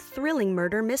immerse you in a thrilling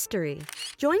murder mystery.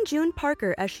 Join June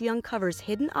Parker as she uncovers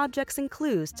hidden objects and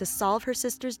clues to solve her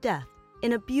sister's death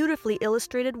in a beautifully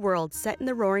illustrated world set in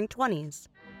the Roaring '20s.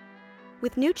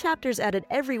 With new chapters added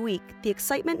every week, the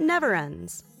excitement never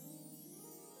ends.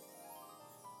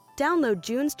 Download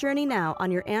June's Journey now on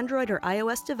your Android or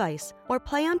iOS device or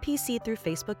play on PC through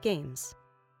Facebook Games.